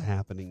mushroom, What is huh?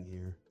 happening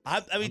here?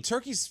 I mean,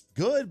 turkey's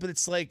good, but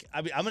it's like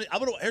I'm gonna.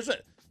 Here's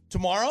what.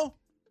 Tomorrow,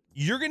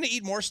 you're gonna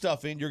eat more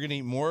stuffing. You're gonna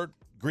eat more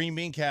green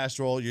bean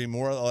casserole. You're eating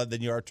more than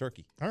you are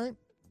turkey. All right.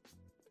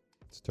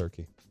 It's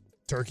turkey.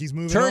 Turkey's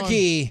moving on.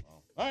 Turkey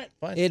All right,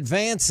 fine.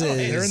 advances.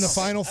 They're in the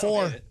final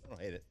 4. I don't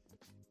hate it.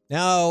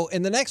 Now,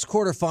 in the next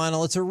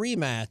quarterfinal, it's a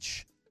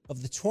rematch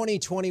of the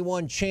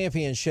 2021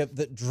 championship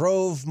that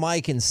drove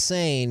Mike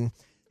insane.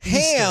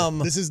 Ham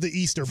This is the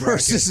Easter bracket.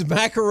 versus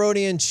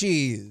macaroni and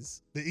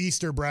cheese. The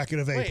Easter bracket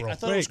of Wait, April. I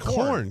thought it was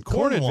corn.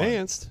 Corn won.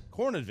 advanced.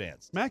 Corn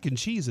advanced. Mac and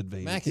cheese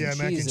advantage. Mac Yeah, and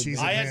mac cheese. and cheese.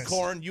 I had advanced.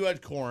 corn. You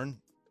had corn.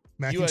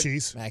 Mac You and had-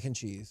 cheese. Mac and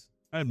cheese.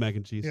 I had mac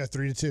and cheese. Yeah,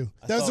 3-2.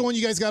 I That was the thought- one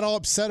you guys got all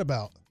upset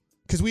about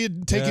because we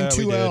had taken Yeah,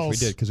 2 we L's.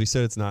 did because we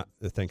said it's not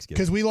the Thanksgiving.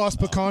 Because we lost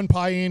pecan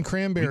pie and We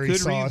cranberry could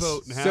sauce.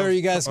 revote and have So are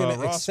you guys going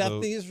to Ross accept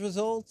vote. these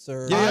results?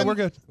 Or Yeah, we're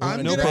good.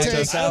 I'm no gonna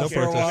protest. take- I No don't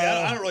care. for a protest.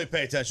 I don't really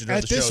pay attention to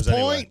At the this shows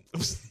point,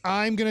 anyway.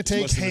 I'm going to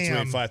take Listen between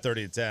ham.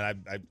 5:30 and 10.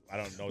 I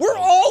don't know. we're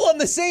all on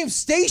the same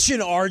station,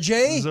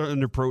 RJ. These are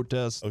under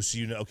protest. Oh, so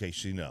you know? Okay,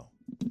 so you know.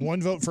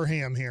 1 vote for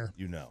ham here.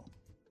 You know.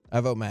 I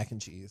vote mac and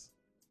cheese.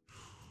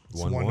 It's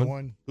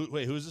 1-1. 1-1.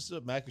 Wait, who is this?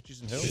 Mac and cheese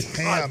and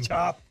who? Ham.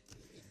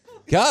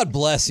 God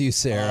bless you,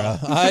 Sarah.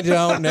 I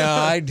don't know.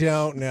 I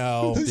don't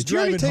know. Who's Did you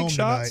already driving take home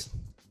shots?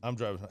 tonight? I'm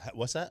driving.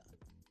 What's that?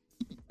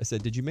 I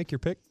said, did you make your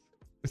pick?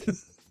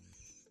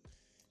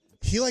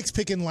 He likes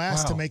picking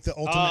last to make the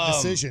ultimate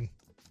decision.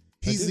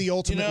 He's the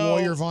ultimate know-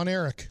 warrior, Von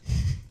Erich.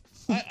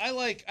 I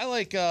like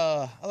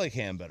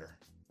ham better.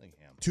 I like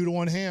ham.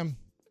 2-1 ham.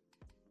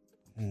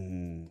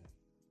 I'm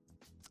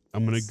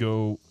gonna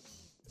go.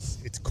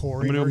 It's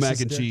Corey. I'm gonna go versus mac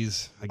and Derek.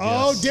 cheese. I guess.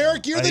 Oh,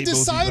 Derek, you're I the hate both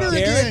these decider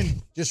options.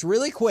 again. Just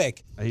really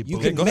quick, I hate you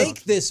both. can Go ahead.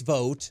 make this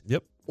vote,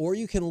 Yep. or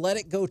you can let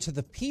it go to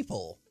the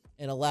people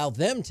and allow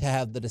them to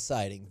have the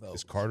deciding Is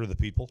vote. Carter the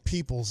people?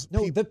 People's.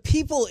 No, the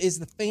people is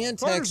the fan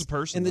Carter's text a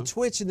person, and the though.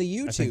 Twitch and the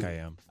YouTube. I think I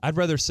am. I'd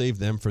rather save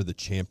them for the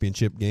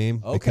championship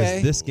game Okay.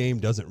 because this game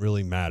doesn't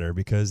really matter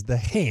because the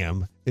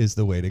ham is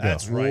the way to go.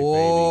 That's right, baby.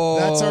 Whoa.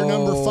 That's our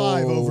number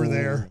 5 over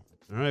there.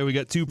 All right, we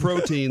got 2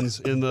 proteins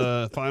in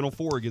the final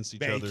 4 against each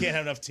Man, other. you can't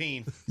have enough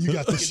teen. You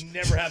got You this. can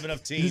never have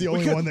enough teen. You're the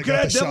only one that could got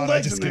the have double shot I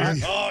legs just in gave there.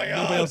 you. Oh,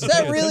 yeah. Is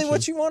that really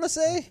what you want to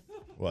say?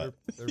 What?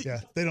 Yeah,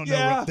 they don't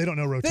know. They don't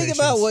know rotations. Think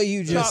about what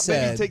you just Maybe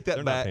said. take that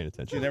They're back. not paying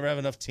attention. You never have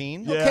enough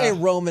teen? Yeah. Okay,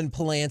 Roman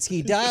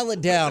Polanski, dial it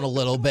down a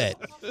little bit.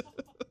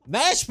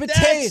 Mashed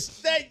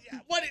potatoes.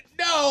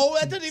 No,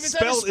 that doesn't even It's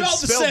the spelled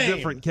same.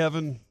 different,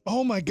 Kevin.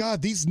 Oh my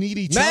God, these need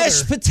each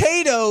Mashed other.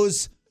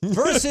 potatoes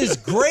versus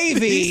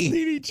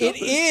gravy.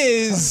 It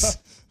is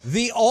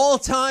the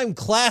all-time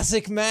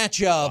classic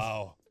matchup.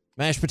 Wow.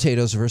 Mashed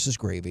potatoes versus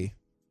gravy.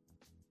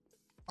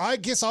 I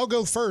guess I'll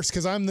go first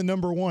because I'm the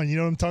number one. You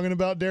know what I'm talking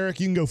about, Derek?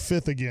 You can go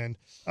fifth again.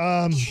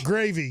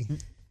 Gravy.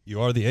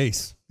 You are the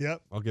ace.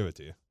 Yep. I'll give it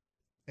to you.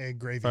 Hey,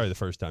 gravy. Probably the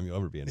first time you'll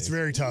ever be an It's ace.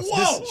 very tough.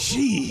 Whoa.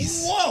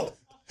 Jeez. Whoa.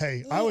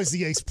 Hey, I was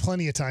the ace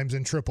plenty of times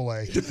in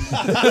AAA.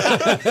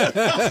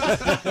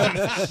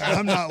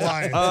 I'm not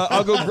lying.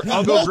 I'll go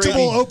Multiple gravy.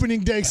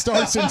 opening day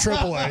starts in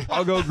AAA.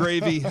 I'll go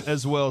gravy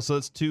as well. So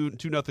it's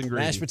 2-0 gravy.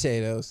 Mashed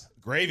potatoes.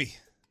 Gravy.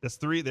 That's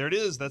 3. There it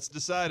is. That's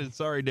decided.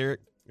 Sorry,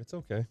 Derek. It's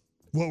okay.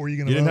 What were you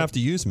going You to didn't have to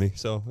use me,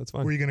 so that's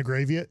fine. Were you going to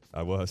gravy it?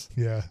 I was.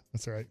 Yeah,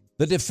 that's right.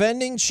 The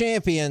defending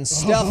champion,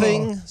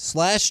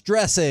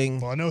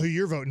 stuffing/dressing Well, I know who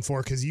you're voting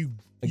for because you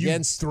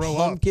against throw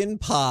pumpkin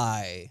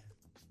pie.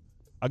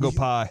 I go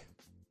pie.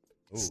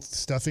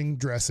 Stuffing,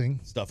 dressing.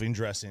 Stuffing,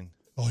 dressing.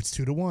 Oh, it's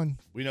 2-1.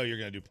 We know you're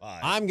going to do pie.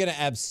 I'm going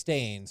to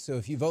abstain. So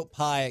if you vote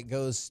pie, it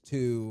goes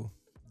to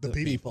the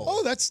people.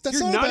 Oh, that's You're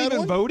not a not bad even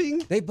one. voting?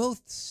 They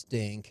both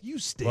stink. You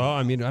stink. Well,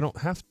 I mean, I don't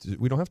have to.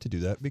 We don't have to do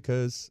that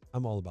because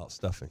I'm all about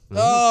stuffing.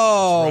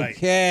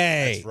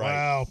 Okay. That's right.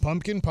 Wow,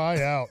 pumpkin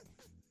pie out.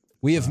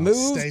 We have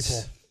moved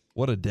Staple.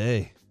 What a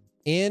day.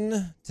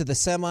 in to the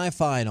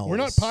semifinals. We're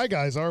not pie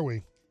guys, are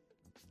we?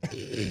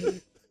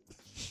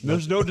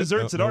 There's no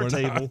desserts at our we're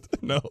table.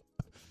 not. No.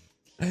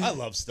 I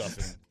love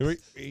stuffing.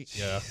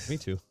 Yeah, me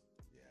too.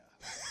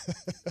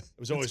 It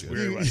was always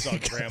weird when I saw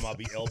Grandma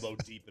be elbow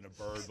deep in a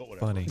bird, but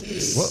whatever. Funny.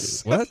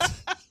 What?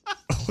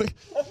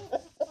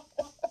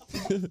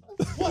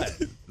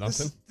 What?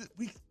 Nothing.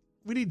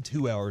 We need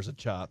 2 hours of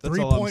chop. That's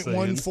all I'm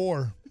saying.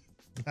 3.14.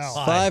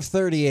 Out.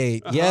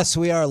 5:38. Yes,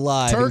 we are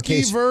live. In Turkey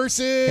case-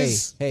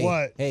 versus Hey,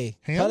 what? Hey,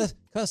 Ham?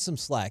 cut us some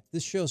slack.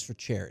 This show's for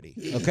charity.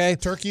 Okay.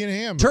 Turkey and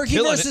ham. Turkey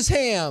Killing versus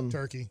ham.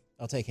 Turkey.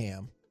 I'll take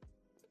ham.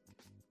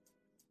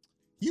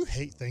 You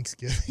hate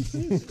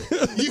Thanksgiving.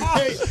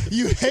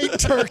 you hate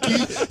turkey.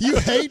 You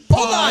hate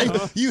pie.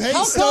 You hate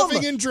How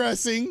stuffing come? and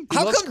dressing.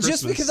 How loves come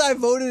just Christmas. because I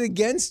voted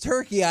against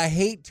turkey, I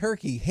hate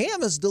turkey?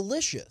 Ham is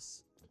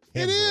delicious.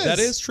 It is. That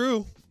is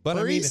true. But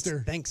For I mean, Easter.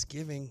 it's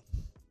Thanksgiving.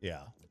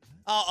 Yeah.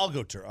 I'll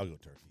go turkey. I'll go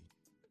turkey.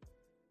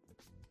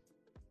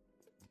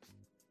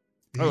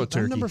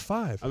 I'm number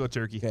 5. I'll go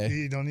turkey. Okay.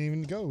 You don't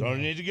even go.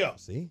 Don't need to go.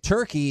 See?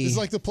 Turkey. It's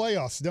like the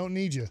playoffs. Don't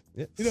need you.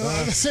 Yeah. You know,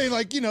 I'm saying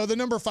like, the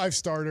number 5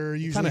 starter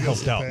usually Kind of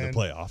goes helped out to in the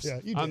pen. playoffs. Yeah,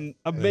 you did.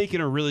 I'm making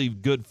a really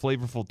good,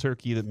 flavorful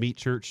turkey, the Meat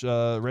Church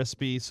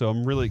recipe, so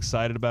I'm really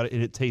excited about it,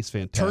 and it tastes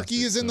fantastic.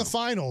 Turkey is in the so.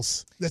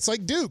 finals. That's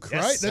like Duke,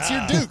 Yes, right? That's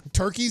your sir. Duke.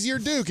 Turkey's your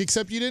Duke,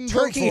 except you didn't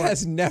Turkey vote for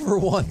has never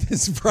won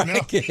this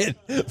bracket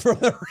for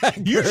the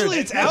record. Usually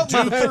it's out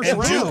by the first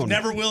And Duke round.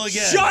 never will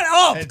again. Shut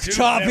up, And Duke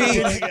Choppy. never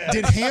will it. again.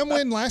 Did Ham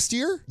win last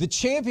year? The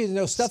champion,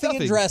 stuffing and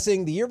Stuffing.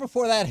 dressing. The year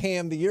before that,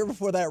 ham. The year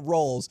before that,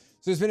 rolls.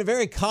 So there's been a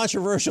very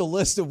controversial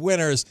list of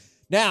winners.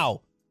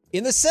 Now,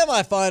 in the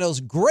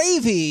semifinals,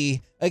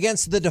 gravy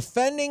against the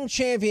defending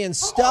champion,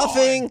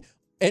 stuffing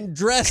and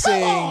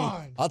dressing.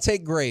 I'll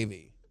take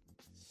gravy.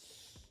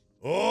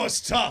 Oh,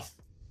 it's tough.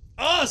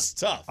 It's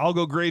tough. I'll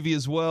go gravy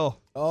as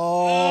well.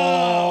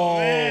 Oh,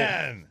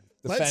 man.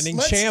 Defending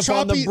Let's champ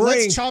on the Choppy-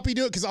 brink. Let's Choppy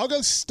do it because I'll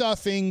go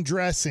stuffing,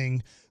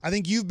 dressing. I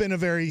think you've been a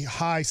very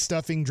high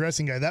stuffing,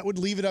 dressing guy. That would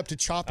leave it up to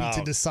Choppy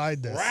to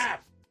decide this.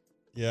 Crap.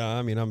 Yeah,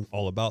 I mean, I'm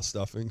all about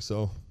stuffing,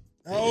 so.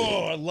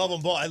 Oh, I love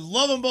them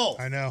both.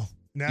 I know.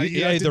 Now you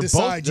Yeah, have to they're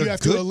decide. both- You they're have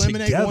to good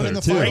eliminate one in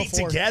the together, final too. Great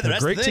four. together. They're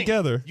That's great the thing.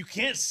 together. You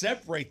can't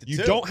separate the You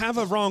two. don't have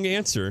a wrong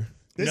answer.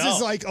 This No.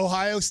 is like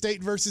Ohio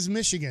State versus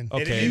Michigan.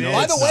 Okay. It no, is.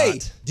 By the it's way,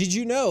 not. did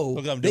you know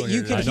Look what I'm that doing you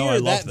here can today. I know, I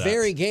hear love that that.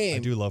 very game I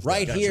do love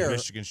right that. Got your here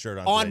Michigan shirt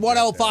on. on today,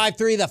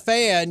 105.3 The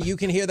Fan? You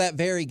can hear that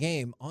very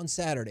game on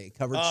Saturday,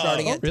 coverage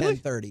starting at really?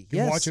 10:30. You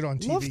can watch it on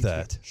TV. Love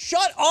that.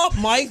 Shut up,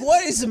 Mike.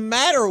 What is the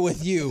matter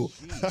with you?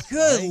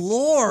 Good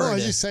Lord. Oh, I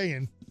was just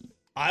saying.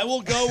 I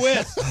will go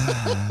with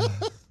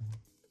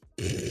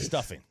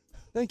stuffing.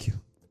 Thank you.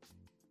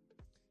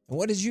 And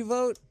what did you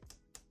vote?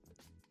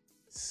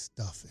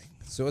 Stuffing.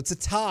 So it's a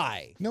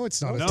tie. No,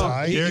 it's not No, a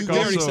tie. Derek You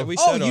also- guys- We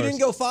Oh, said you ours. didn't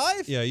go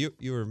 5? Yeah,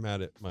 you were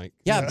mad at Mike.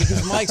 Yeah,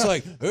 because Mike's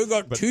like, we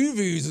got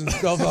TVs and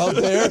stuff out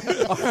there.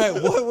 All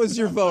right, what was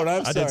your vote?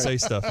 I'm I sorry. did say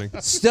stuffing.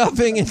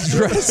 Stuffing and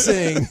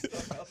dressing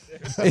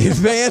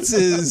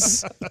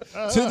advances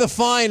to the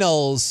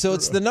finals. So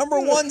it's the number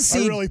 1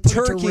 seed really put it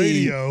to Turkey.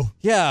 radio.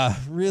 Yeah,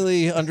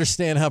 really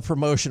understand how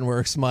promotion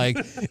works, Mike.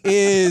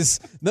 Is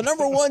the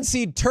number 1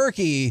 seed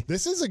Turkey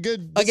This is a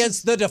good.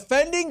 against the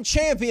defending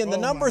champion, the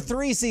Oh, number my.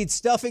 3 seed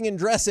Stuffing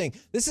and Dressing.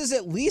 This is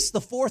at least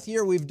the 4th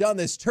year we've done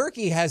this.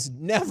 Turkey has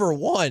never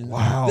won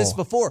this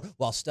before,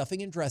 while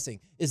Stuffing and Dressing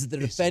is the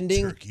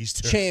defending Turkey's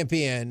turn.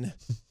 champion.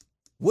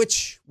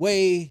 Which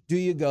way do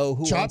you go?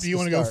 Who Chop, wants do you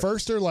want to go start?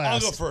 first or I'll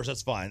last? go first.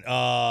 That's fine.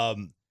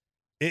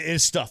 It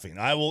is stuffing.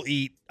 I will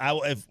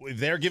if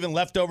they're giving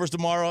leftovers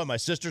tomorrow at my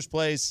sister's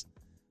place,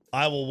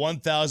 I will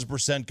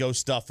 1,000% go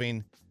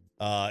stuffing.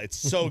 It's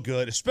so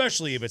good,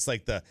 especially if it's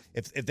like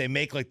if they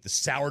make like the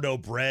sourdough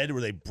bread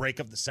where they break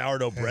up the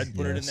sourdough bread and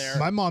put it in there.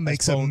 My mom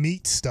makes a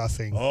meat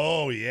stuffing.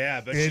 Oh yeah,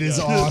 I bet it she is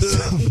does.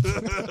 awesome. He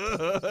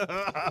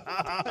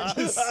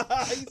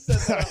said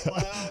that out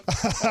loud.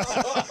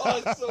 Oh,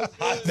 it's so good.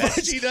 I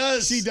bet she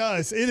does. She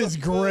does. It is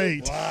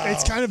great. Wow.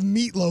 It's kind of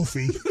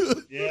meatloafy.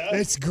 Yeah,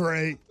 it's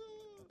great.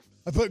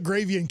 I put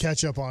gravy and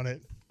ketchup on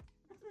it.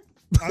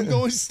 I'm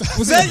going stuffing.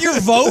 Was that your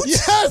vote?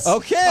 Yes.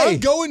 Okay. I'm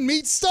going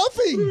meat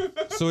stuffing.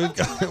 So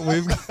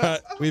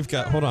we've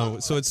got. Hold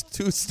on. So it's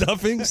 2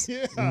 stuffings.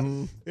 Yeah.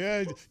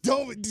 Yeah.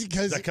 Don't because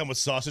Does that come with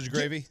sausage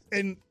gravy?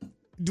 And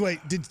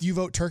wait, did you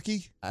vote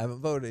turkey? I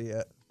haven't voted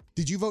yet.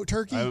 Did you vote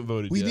turkey? I haven't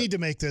voted We yet. need to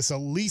make this at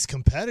least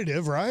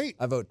competitive, right?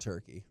 I vote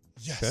turkey.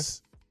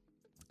 Yes.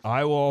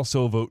 I will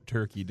also vote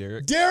turkey,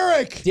 Derek.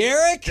 Derek.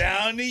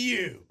 Down to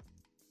you.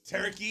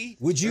 Turkey.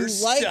 Would you or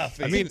like?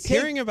 stuffing? I mean,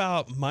 hearing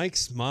about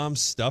Mike's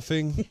mom's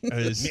stuffing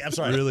is I'm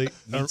sorry. really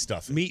Meat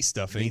stuffing. Meat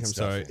stuffing. Meat I'm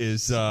sorry. stuffing.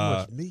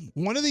 Is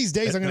One of these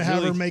days, I'm going to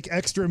have her make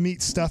extra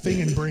meat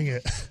stuffing and bring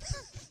it.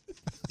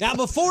 Now,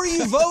 before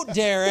you vote,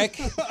 Derek,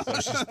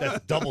 That's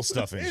double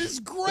stuffing. It is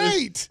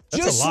great.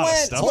 That's just a lot of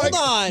went. stuff. Hold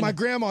on. My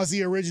grandma's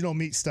the original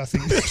meat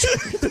stuffing.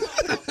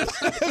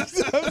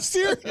 I'm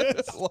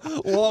serious.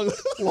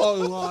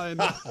 long line.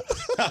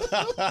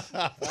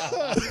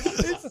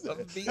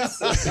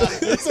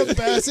 It's a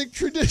basic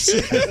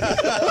tradition.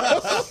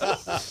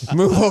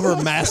 Move over,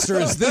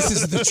 masters. This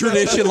is the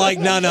tradition like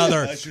none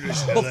other.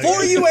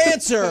 Before you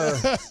answer,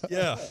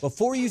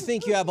 before you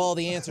think you have all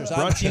the answers, I'm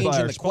Brought to you by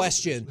changing our the sponsor.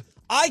 question.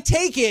 I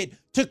take it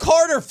to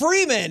Carter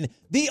Freeman,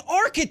 the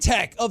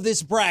architect of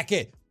this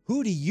bracket.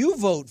 Who do you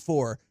vote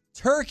for?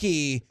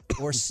 Turkey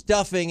or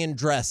stuffing and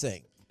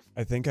dressing?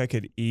 I think I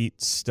could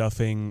eat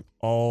stuffing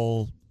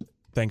all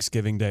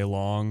Thanksgiving Day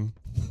long,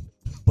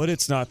 but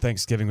it's not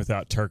Thanksgiving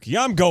without turkey.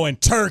 I'm going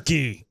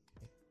turkey.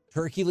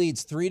 Turkey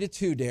leads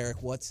 3-2,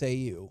 Derek. What say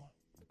you?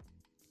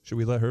 should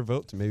we let her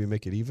vote to maybe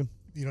make it even?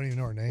 You don't even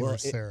know her name, Well, or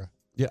Sarah.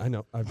 Yeah, I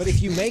know. But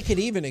if you make it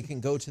even, it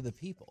can go to the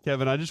people.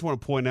 Kevin, I just want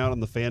to point out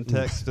on the fan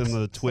text and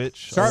the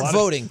Twitch. Start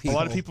voting, A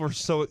lot of people are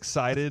so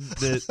excited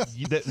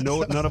that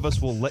none of us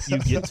will let you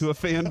get to a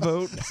fan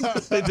vote.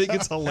 They think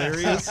it's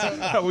hilarious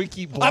how we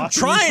keep blocking. I'm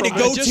trying you to from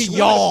go it. to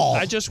y'all.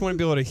 I just want to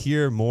be able to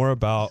hear more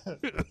about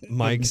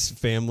Mike's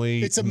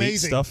family It's meat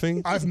amazing.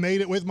 stuffing. I've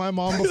made it with my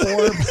mom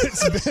before, but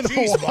it's been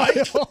a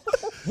while.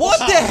 What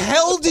the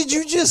hell did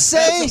you just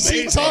say?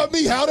 She taught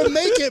me how to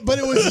make it, but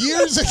it was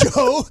years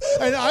ago,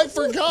 and I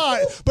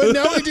forgot. But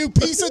now we do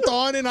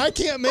Piece-A-Thon, and I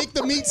can't make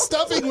the meat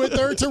stuffing with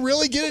her to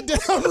really get it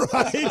down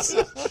right.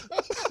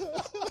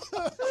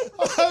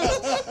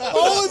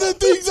 All of the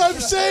things I'm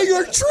saying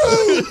are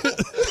true.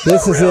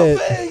 This is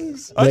it.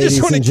 I just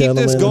ladies want to and keep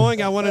this gentlemen.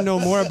 going. I want to know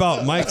more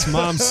about Mike's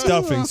mom's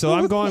stuffing. So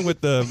I'm going with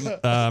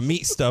the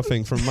meat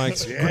stuffing from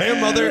Mike's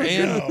grandmother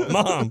and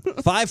mom.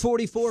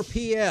 5:44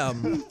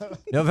 p.m.,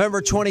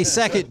 November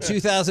 22nd,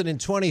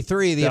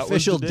 2023, the That was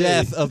official the day.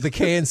 death of the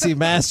KNC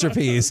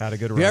masterpiece. Had a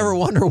good If you run. ever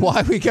wonder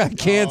why we got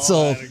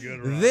canceled,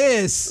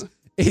 this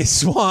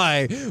is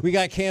why we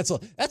got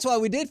canceled. That's why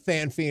we did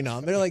Fan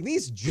Phenom. They're like,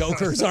 these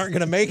jokers aren't going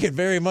to make it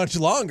very much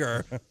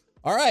longer.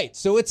 All right,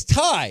 so it's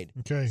tied.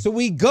 Okay. So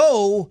we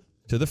go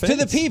To the to fans.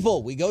 the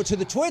people. We go to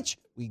the Twitch.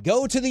 We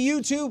go to the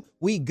YouTube.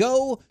 We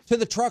go to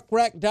the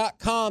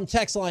truckwreck.com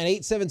text line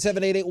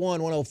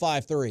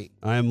 877-881-1053.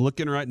 I am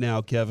looking right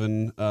now,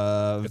 Kevin.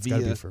 It's got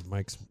to be for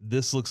Mike's.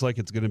 This looks like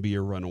it's going to be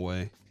a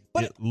runaway.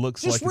 But it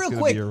looks just like real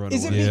it's going quick, to be a runaway.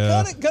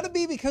 is it gonna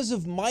be because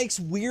of Mike's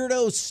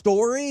weirdo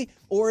story,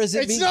 or is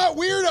it? It's not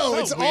weirdo.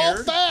 It's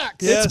all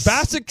facts. It's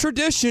basic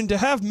tradition to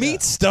have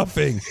meat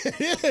stuffing.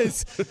 It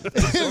is.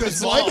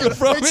 It's like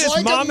From it's his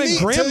like mom a and meat,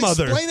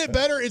 grandmother. To explain it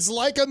better, it's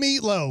like a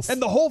meatloaf.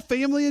 And the whole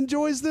family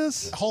enjoys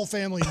this? The whole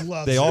family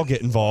loves They it. all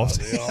get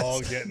involved. They all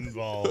get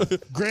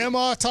involved.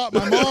 Grandma taught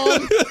my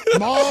mom.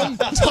 Mom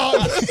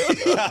taught me.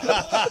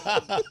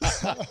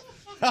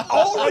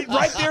 Oh,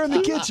 right there in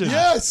the kitchen.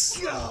 Yes.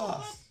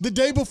 The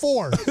day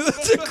before.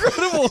 That's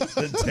incredible.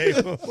 The day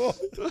before.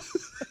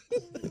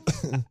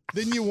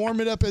 Then you warm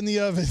it up in the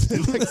oven the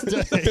next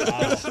day.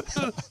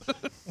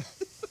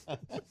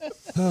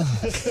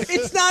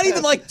 It's not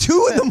even like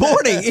 2 in the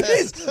morning. It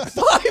is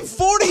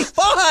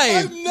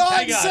 5:45. I'm not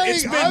Hang on.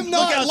 saying I'm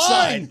not look outside.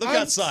 lying. Look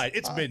outside.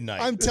 It's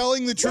midnight. I'm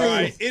telling the truth. All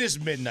right, it is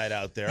midnight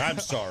out there. I'm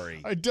sorry.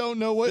 I don't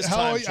know This how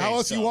time changed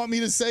else you some. want me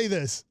to say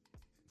this.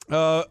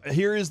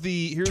 Here's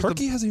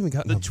Turkey hasn't even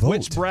gotten the a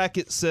Twitch vote.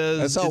 bracket says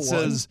That's all it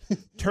says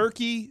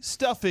turkey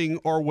stuffing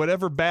or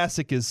whatever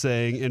Bassick is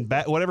saying, and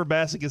whatever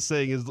Bassick is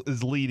saying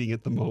is leading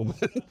at the moment.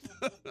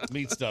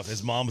 Meat stuff.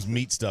 His mom's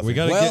meat stuff. We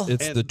got to Well,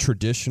 get, it's the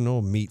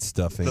traditional meat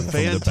stuffing The from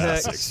fan the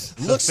text, basics.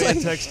 the Looks fan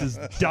like- text is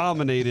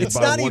dominated It's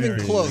by not one even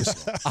team.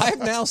 close. I've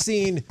now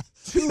seen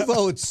 2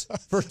 votes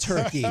for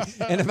turkey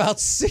and about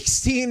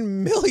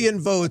 16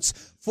 million votes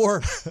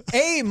for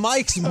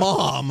Mike's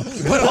mom,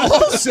 but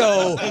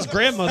also his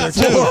grandmother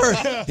for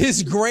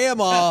his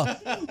grandma.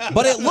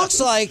 But it looks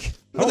like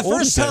for the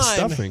first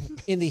time stuffing?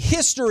 in the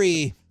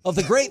history of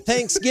the Great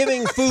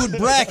Thanksgiving Food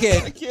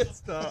Bracket, I can't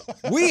stop.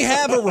 we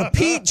have a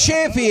repeat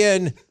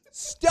champion.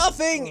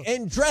 Stuffing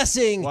and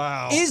dressing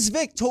is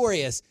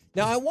victorious.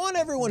 Now, I want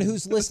everyone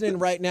who's listening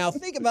right now,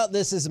 think about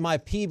this as my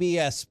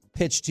PBS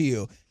pitch to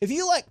you. If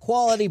you like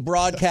quality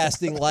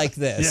broadcasting like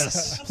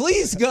this,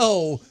 please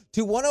go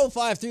to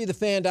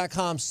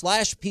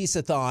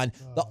 1053thefan.com/Piece-A-Thon.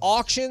 The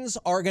auctions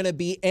are going to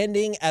be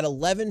ending at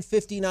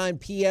 11:59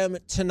 p.m.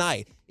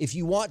 tonight. If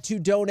you want to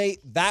donate,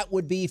 that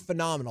would be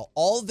phenomenal.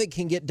 All of it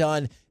can get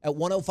done at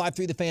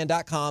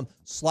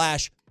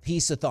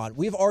 1053thefan.com/Piece-A-Thon.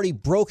 We've already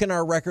broken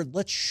our record.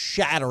 Let's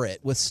shatter it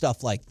with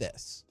stuff like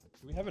this.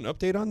 Do we have an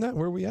update on that?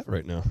 Where are we at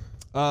right now?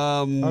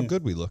 How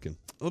good we looking?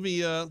 Let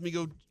me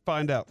go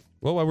find out.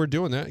 Well, while we're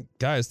doing that,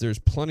 guys, there's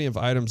plenty of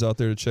items out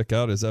there to check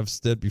out. As I've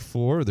said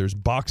before, there's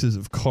boxes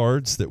of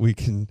cards that we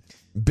can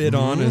bid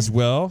on as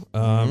well.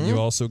 You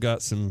also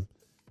got some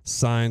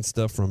signed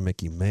stuff from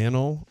Mickey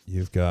Mantle.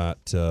 You've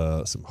got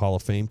some Hall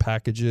of Fame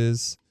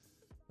packages.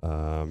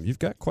 You've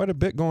got quite a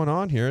bit going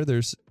on here.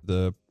 There's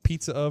the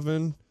pizza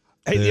oven.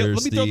 Hey,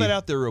 let me throw that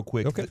out there real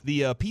quick. Okay.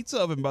 The pizza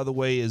oven, by the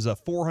way, is a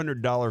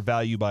 $400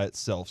 value by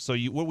itself. So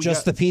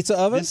the pizza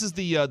oven? This is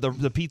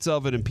the pizza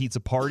oven and pizza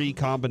party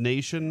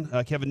combination.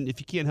 Kevin, if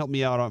you can't help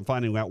me out on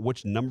finding out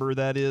which number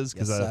that is,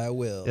 because I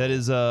will. That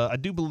is, I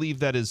do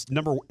believe that is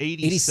number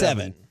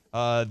 87.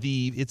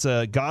 It's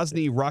a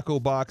Gosney Rocco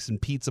box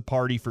and pizza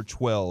party for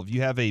 $12.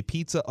 You have a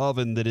pizza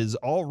oven that is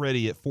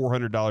already at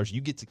 $400.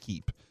 You get to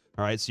keep.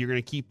 All right, so you're going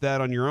to keep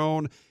that on your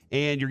own,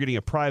 and you're getting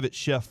a private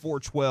chef for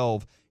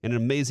 $12. And an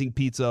amazing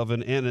pizza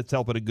oven, and it's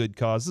helping a good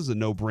cause. This is a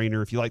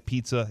no-brainer if you like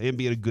pizza and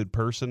being a good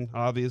person,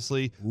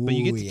 obviously. But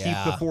you get to keep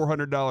the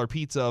 $400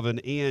 pizza oven,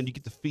 and you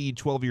get to feed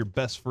 12 of your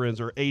best friends,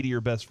 or 80 of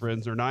your best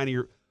friends, or 90 of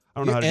your, I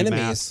don't know how to do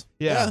math.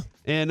 Yeah.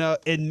 And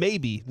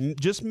maybe,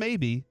 just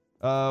maybe,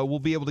 we'll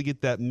be able to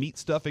get that meat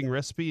stuffing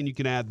recipe, and you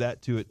can add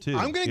that to it, too.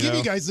 I'm going to give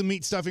you guys the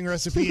meat stuffing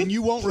recipe, and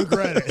you won't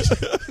regret it.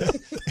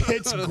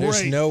 It's great.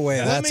 There's no way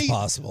that's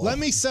possible. Let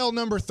me sell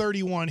number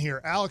 31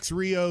 here. Alex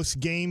Rios,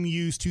 game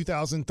used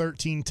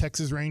 2013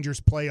 Texas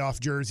Rangers playoff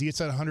jersey. It's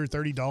at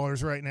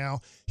 $130 right now.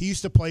 He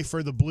used to play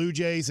for the Blue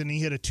Jays, and he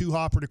hit a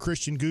two-hopper to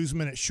Christian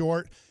Guzman at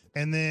short.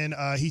 And then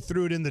he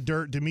threw it in the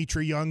dirt.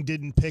 Dimitri Young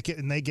didn't pick it,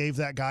 and they gave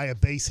that guy a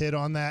base hit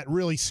on that.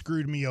 Really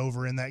screwed me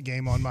over in that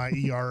game on my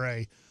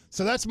ERA.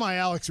 So that's my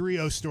Alex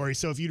Rios story.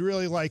 So if you'd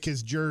really like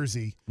his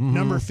jersey,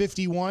 number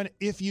 51,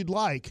 if you'd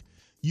like,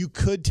 you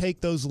could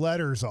take those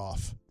letters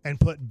off and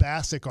put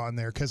Bassick on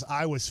there, because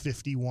I was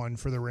 51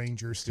 for the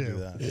Rangers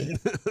too.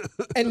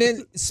 And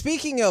then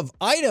speaking of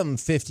item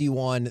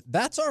 51,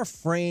 that's our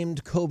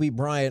framed Kobe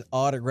Bryant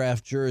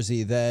autographed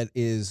jersey that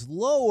is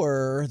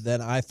lower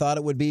than I thought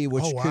it would be,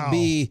 which could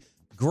be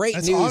great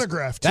that's news.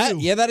 Autographed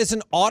too. That is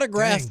an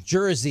autographed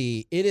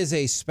jersey. It is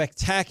a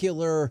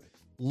spectacular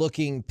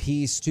looking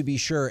piece, to be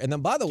sure. And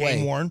then, by the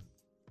way, worn.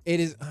 It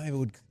is. I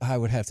would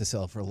have to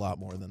sell it for a lot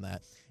more than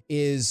that.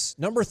 Is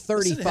number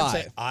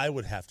 35. I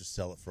would have to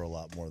sell it for a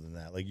lot more than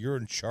that. Like, you're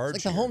in charge.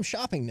 It's like the Home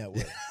Shopping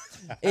Network.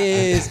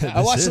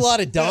 I watched a lot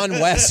of Don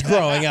West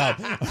growing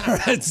up. All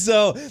right,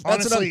 so that's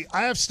honestly,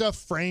 I have stuff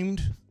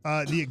framed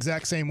the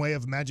exact same way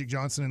of Magic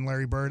Johnson and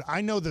Larry Bird.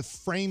 I know the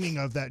framing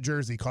of that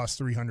jersey costs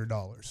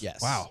 $300.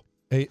 Yes. Wow.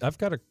 Hey, I've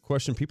got a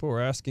question. People were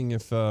asking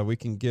if we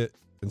can get,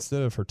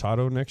 instead of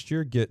Hurtado next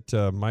year, get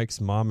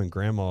Mike's mom and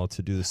grandma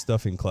to do the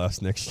stuffing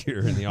class next year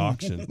in the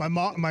auction.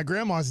 My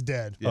grandma's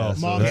dead. Yeah,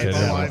 Mom's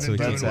alive and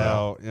doing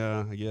well.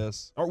 Yeah, I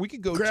guess. Or we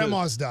could go.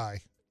 Grandmas die.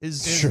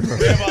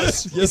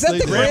 Grandmas? Is that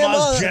the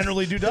grandmas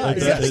generally do die.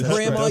 Is that the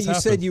grandma you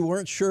said you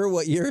weren't sure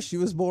what year she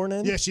was born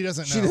in? Yeah, she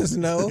doesn't know. She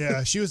doesn't know?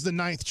 Yeah, she was the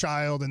 9th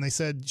child, and they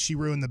said she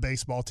ruined the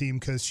baseball team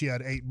because she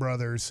had 8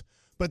 brothers.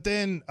 But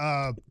then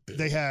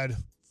they had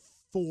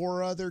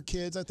 4 other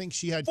kids. I think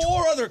she had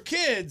 4 other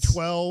kids.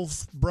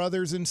 12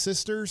 brothers and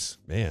sisters.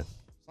 Man.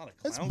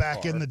 That's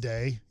back in the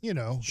day, you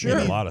know. Sure.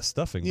 A lot of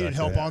stuffing. Needed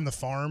help on the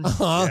farm.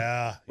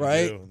 Yeah.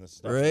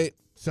 Right.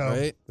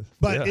 So,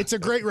 but it's a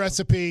great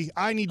recipe.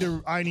 I need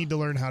to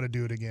learn how to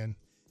do it again.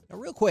 Now,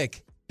 real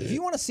quick, if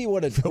you want to see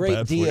what a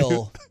great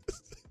deal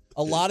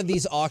a lot of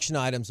these auction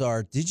items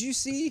are, did you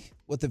see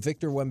what the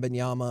Victor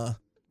Wembanyama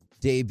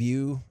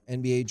debut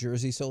NBA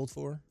jersey sold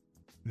for?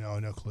 No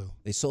clue.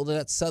 They sold it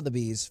at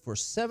Sotheby's for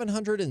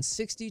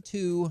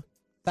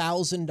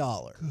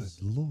 $762,000. Good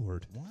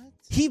Lord. What?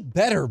 He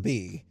better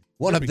be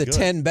one of the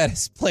 10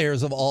 best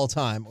players of all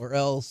time, or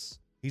else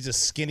he's a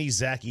skinny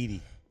Zach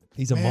Edey.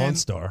 He's a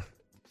monster.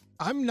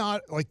 I'm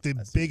not like the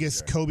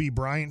biggest Kobe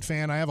Bryant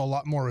fan. I have a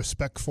lot more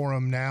respect for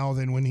him now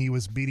than when he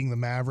was beating the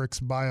Mavericks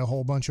by a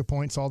whole bunch of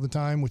points all the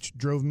time, which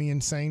drove me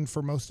insane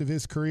for most of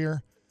his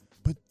career.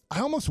 But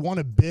I almost want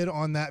to bid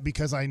on that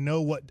because I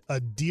know what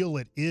a deal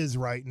it is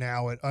right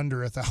now at under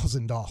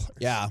 $1,000.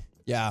 Yeah,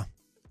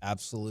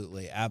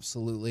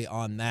 absolutely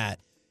on that.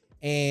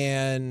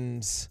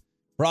 And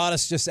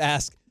Broadus just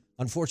asked,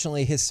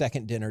 Unfortunately, his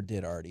second dinner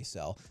did already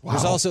sell. Wow.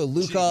 There's also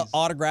Luka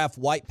autographed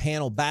white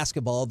panel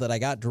basketball that I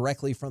got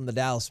directly from the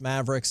Dallas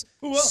Mavericks.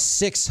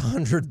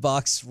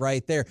 $600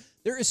 right there.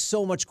 There is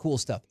so much cool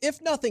stuff.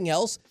 If nothing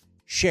else,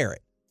 share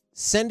it.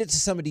 Send it to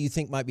somebody you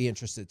think might be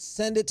interested.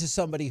 Send it to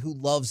somebody who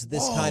loves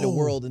this kind of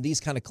world and these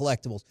kind of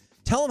collectibles.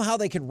 Tell them how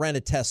they can rent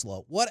a Tesla.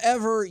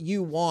 Whatever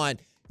you want.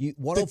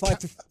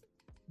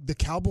 The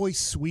Cowboys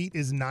suite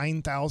is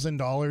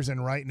 $9,000,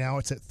 and right now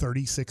it's at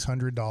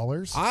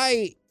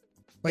 $3,600.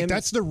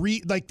 That's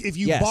if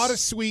you bought a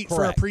suite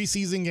for a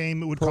preseason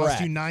game, it would cost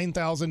you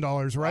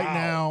 $9,000. Right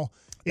now,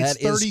 it's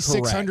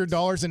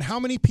 $3,600. And how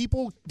many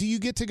people do you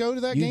get to go to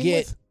that game with? You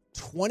get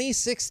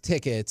 26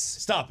 tickets.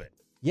 Stop it.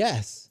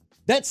 Yes.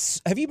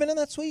 Have you been in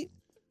that suite?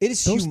 It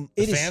is huge.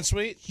 Fan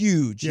suite?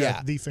 Huge.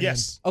 Yeah. The fan.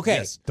 Yes. Okay.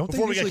 Yes.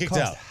 Before we got kicked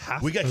out.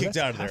 We got kicked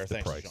out of there.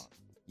 Thanks, Sean.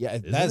 Yeah,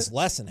 that's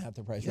less than half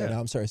the price right now.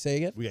 I'm sorry. Say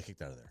again? We got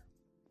kicked out of there.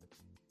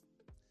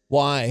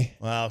 Why?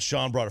 Well,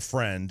 Sean brought a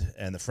friend,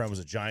 and the friend was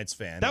a Giants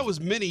fan. That was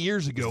many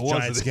years ago,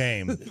 wasn't Giants it?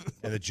 game,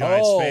 and the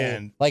Giants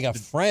fan. Like a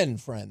friend,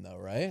 though,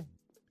 right? It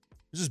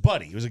was his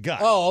buddy. He was a guy.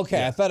 Oh, okay.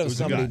 Yeah, I thought it was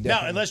somebody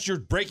different. Now, unless you're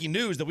breaking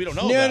news that we don't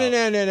know No.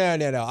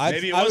 about.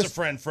 Maybe it was a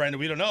friend, and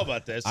we don't know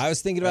about this. I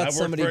was thinking about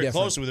somebody different. I worked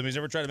very closely with him. He's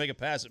never tried to make a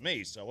pass at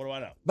me, so what do I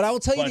know? But I will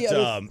tell you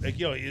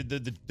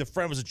the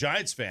friend was a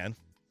Giants fan,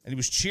 and he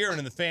was cheering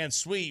in the fan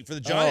suite for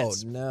the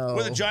Giants. Oh, no.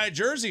 With a Giant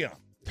jersey on.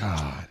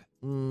 God.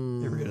 Get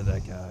rid of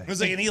that guy. It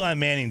was like an Eli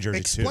Manning jersey,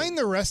 Explain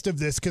the rest of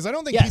this, because I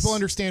don't think people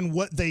understand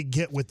what they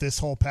get with this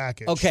whole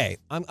package. Okay,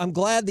 I'm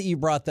glad that you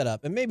brought that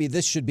up, and maybe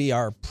this should be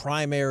our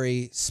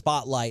primary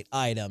spotlight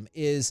item.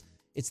 It's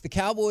the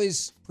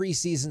Cowboys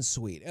preseason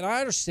suite, and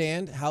I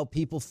understand how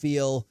people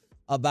feel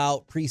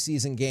about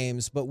preseason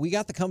games, but we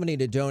got the company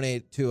to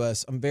donate to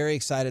us. I'm very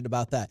excited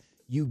about that.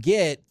 You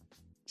get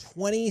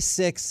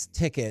 26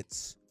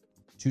 tickets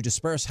to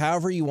disperse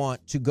however you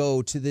want to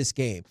go to this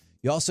game.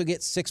 You also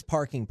get 6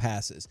 parking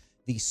passes.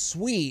 The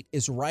suite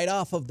is right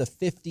off of the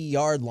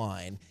 50-yard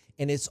line,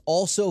 and it's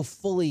also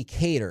fully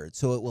catered.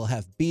 So it will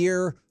have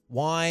beer,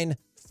 wine,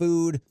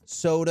 food,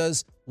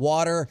 sodas,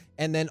 water,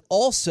 and then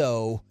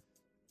also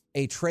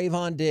a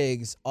Trayvon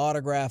Diggs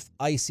autographed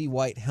icy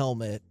white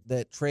helmet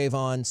that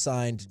Trayvon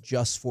signed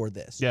just for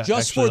this. Yeah,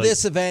 just for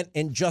this event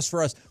and just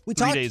for us. We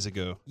 3 talked days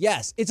ago.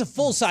 Yes, it's a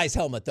full-size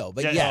helmet, though,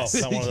 but yes.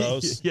 Not one of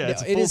those. Yeah,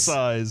 it's a full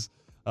size.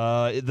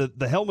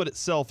 The helmet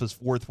itself is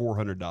worth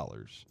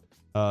 $400.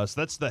 So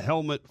that's the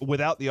helmet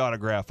without the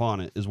autograph on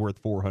it is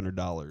worth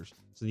 $400.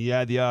 So you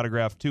add the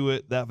autograph to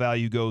it, that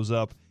value goes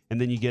up,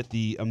 and then you get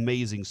the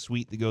amazing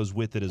suite that goes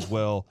with it as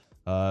well.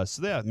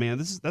 So yeah,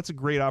 man, that's a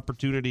great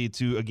opportunity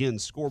to again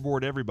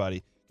scoreboard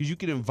everybody. Because you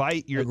can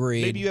invite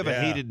maybe you have a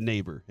hated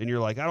neighbor and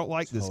you're like, I don't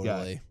like this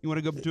guy. You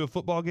want to go to a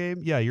football game?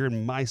 Yeah, you're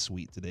in my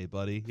suite today,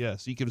 buddy. Yeah,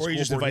 so you can. Or you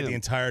just invite the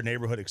entire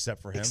neighborhood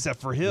except for him. Except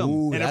for him.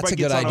 Ooh, and that's a everybody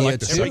good idea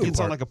too. Everybody gets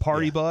on like a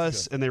party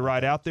bus and they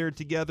ride out there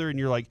together. And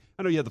you're like,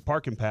 I know you have the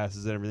parking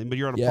passes and everything, but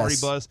you're on a party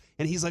bus.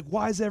 And he's like,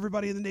 why is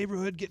everybody in the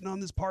neighborhood getting on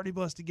this party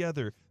bus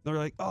together? And they're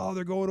like, oh,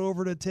 they're going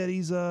over to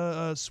Teddy's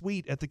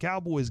suite at the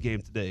Cowboys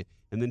game today.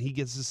 And then he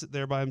gets to sit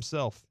there by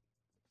himself.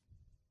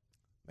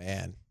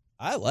 Man,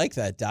 I like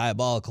that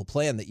diabolical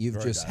plan that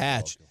you've just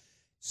hatched.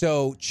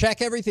 So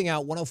check everything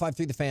out,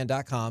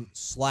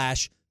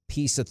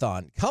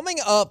 1053thefan.com/Piece-A-Thon. Coming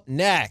up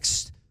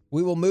next,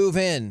 we will move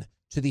in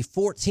to the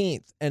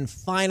 14th and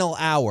final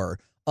hour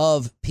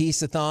of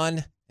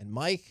Piece-A-Thon. And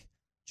Mike,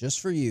 just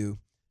for you,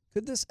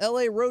 could this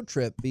LA road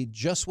trip be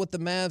just what the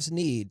Mavs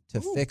need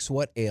to fix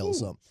what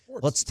ails them?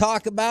 Let's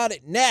talk about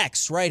it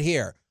next, right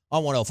here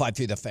on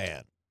 1053 The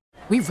Fan.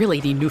 We really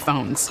need new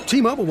phones.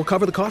 T-Mobile will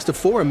cover the cost of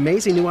 4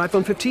 amazing new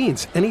iPhone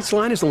 15s, and each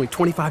line is only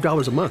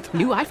 $25 a month.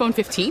 New iPhone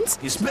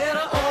 15s? It's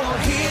better over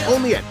here.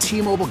 Only at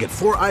T-Mobile, get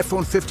 4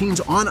 iPhone 15s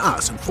on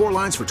us and 4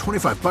 lines for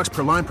 $25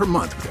 per line per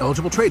month with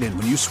eligible trade-in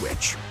when you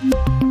switch.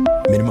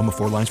 Minimum of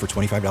 4 lines for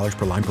 $25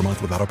 per line per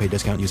month with auto-pay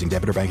discount using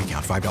debit or bank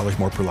account. $5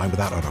 more per line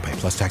without auto-pay,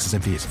 plus taxes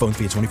and fees. Phone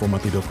fee at 24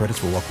 monthly bill credits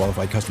for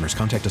well-qualified customers.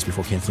 Contact us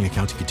before canceling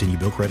account to continue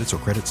bill credits or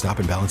credit stop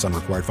and balance on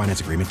required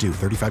finance agreement due.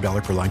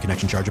 $35 per line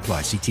connection charge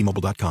applies. See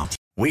T-Mobile.com.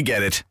 We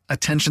get it.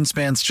 Attention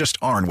spans just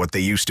aren't what they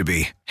used to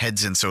be.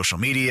 Heads in social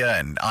media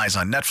and eyes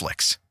on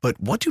Netflix.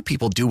 But what do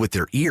people do with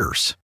their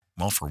ears?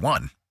 Well, for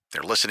one,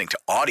 they're listening to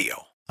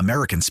audio.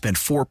 Americans spend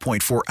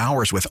 4.4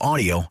 hours with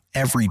audio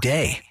every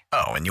day.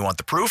 Oh, and you want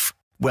the proof?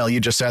 Well,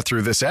 you just sat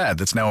through this ad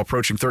that's now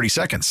approaching 30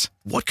 seconds.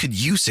 What could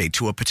you say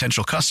to a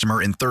potential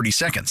customer in 30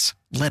 seconds?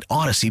 Let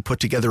Odyssey put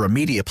together a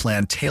media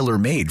plan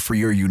tailor-made for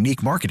your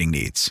unique marketing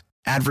needs.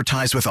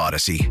 Advertise with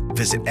Odyssey.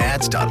 Visit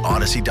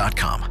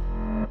ads.odyssey.com.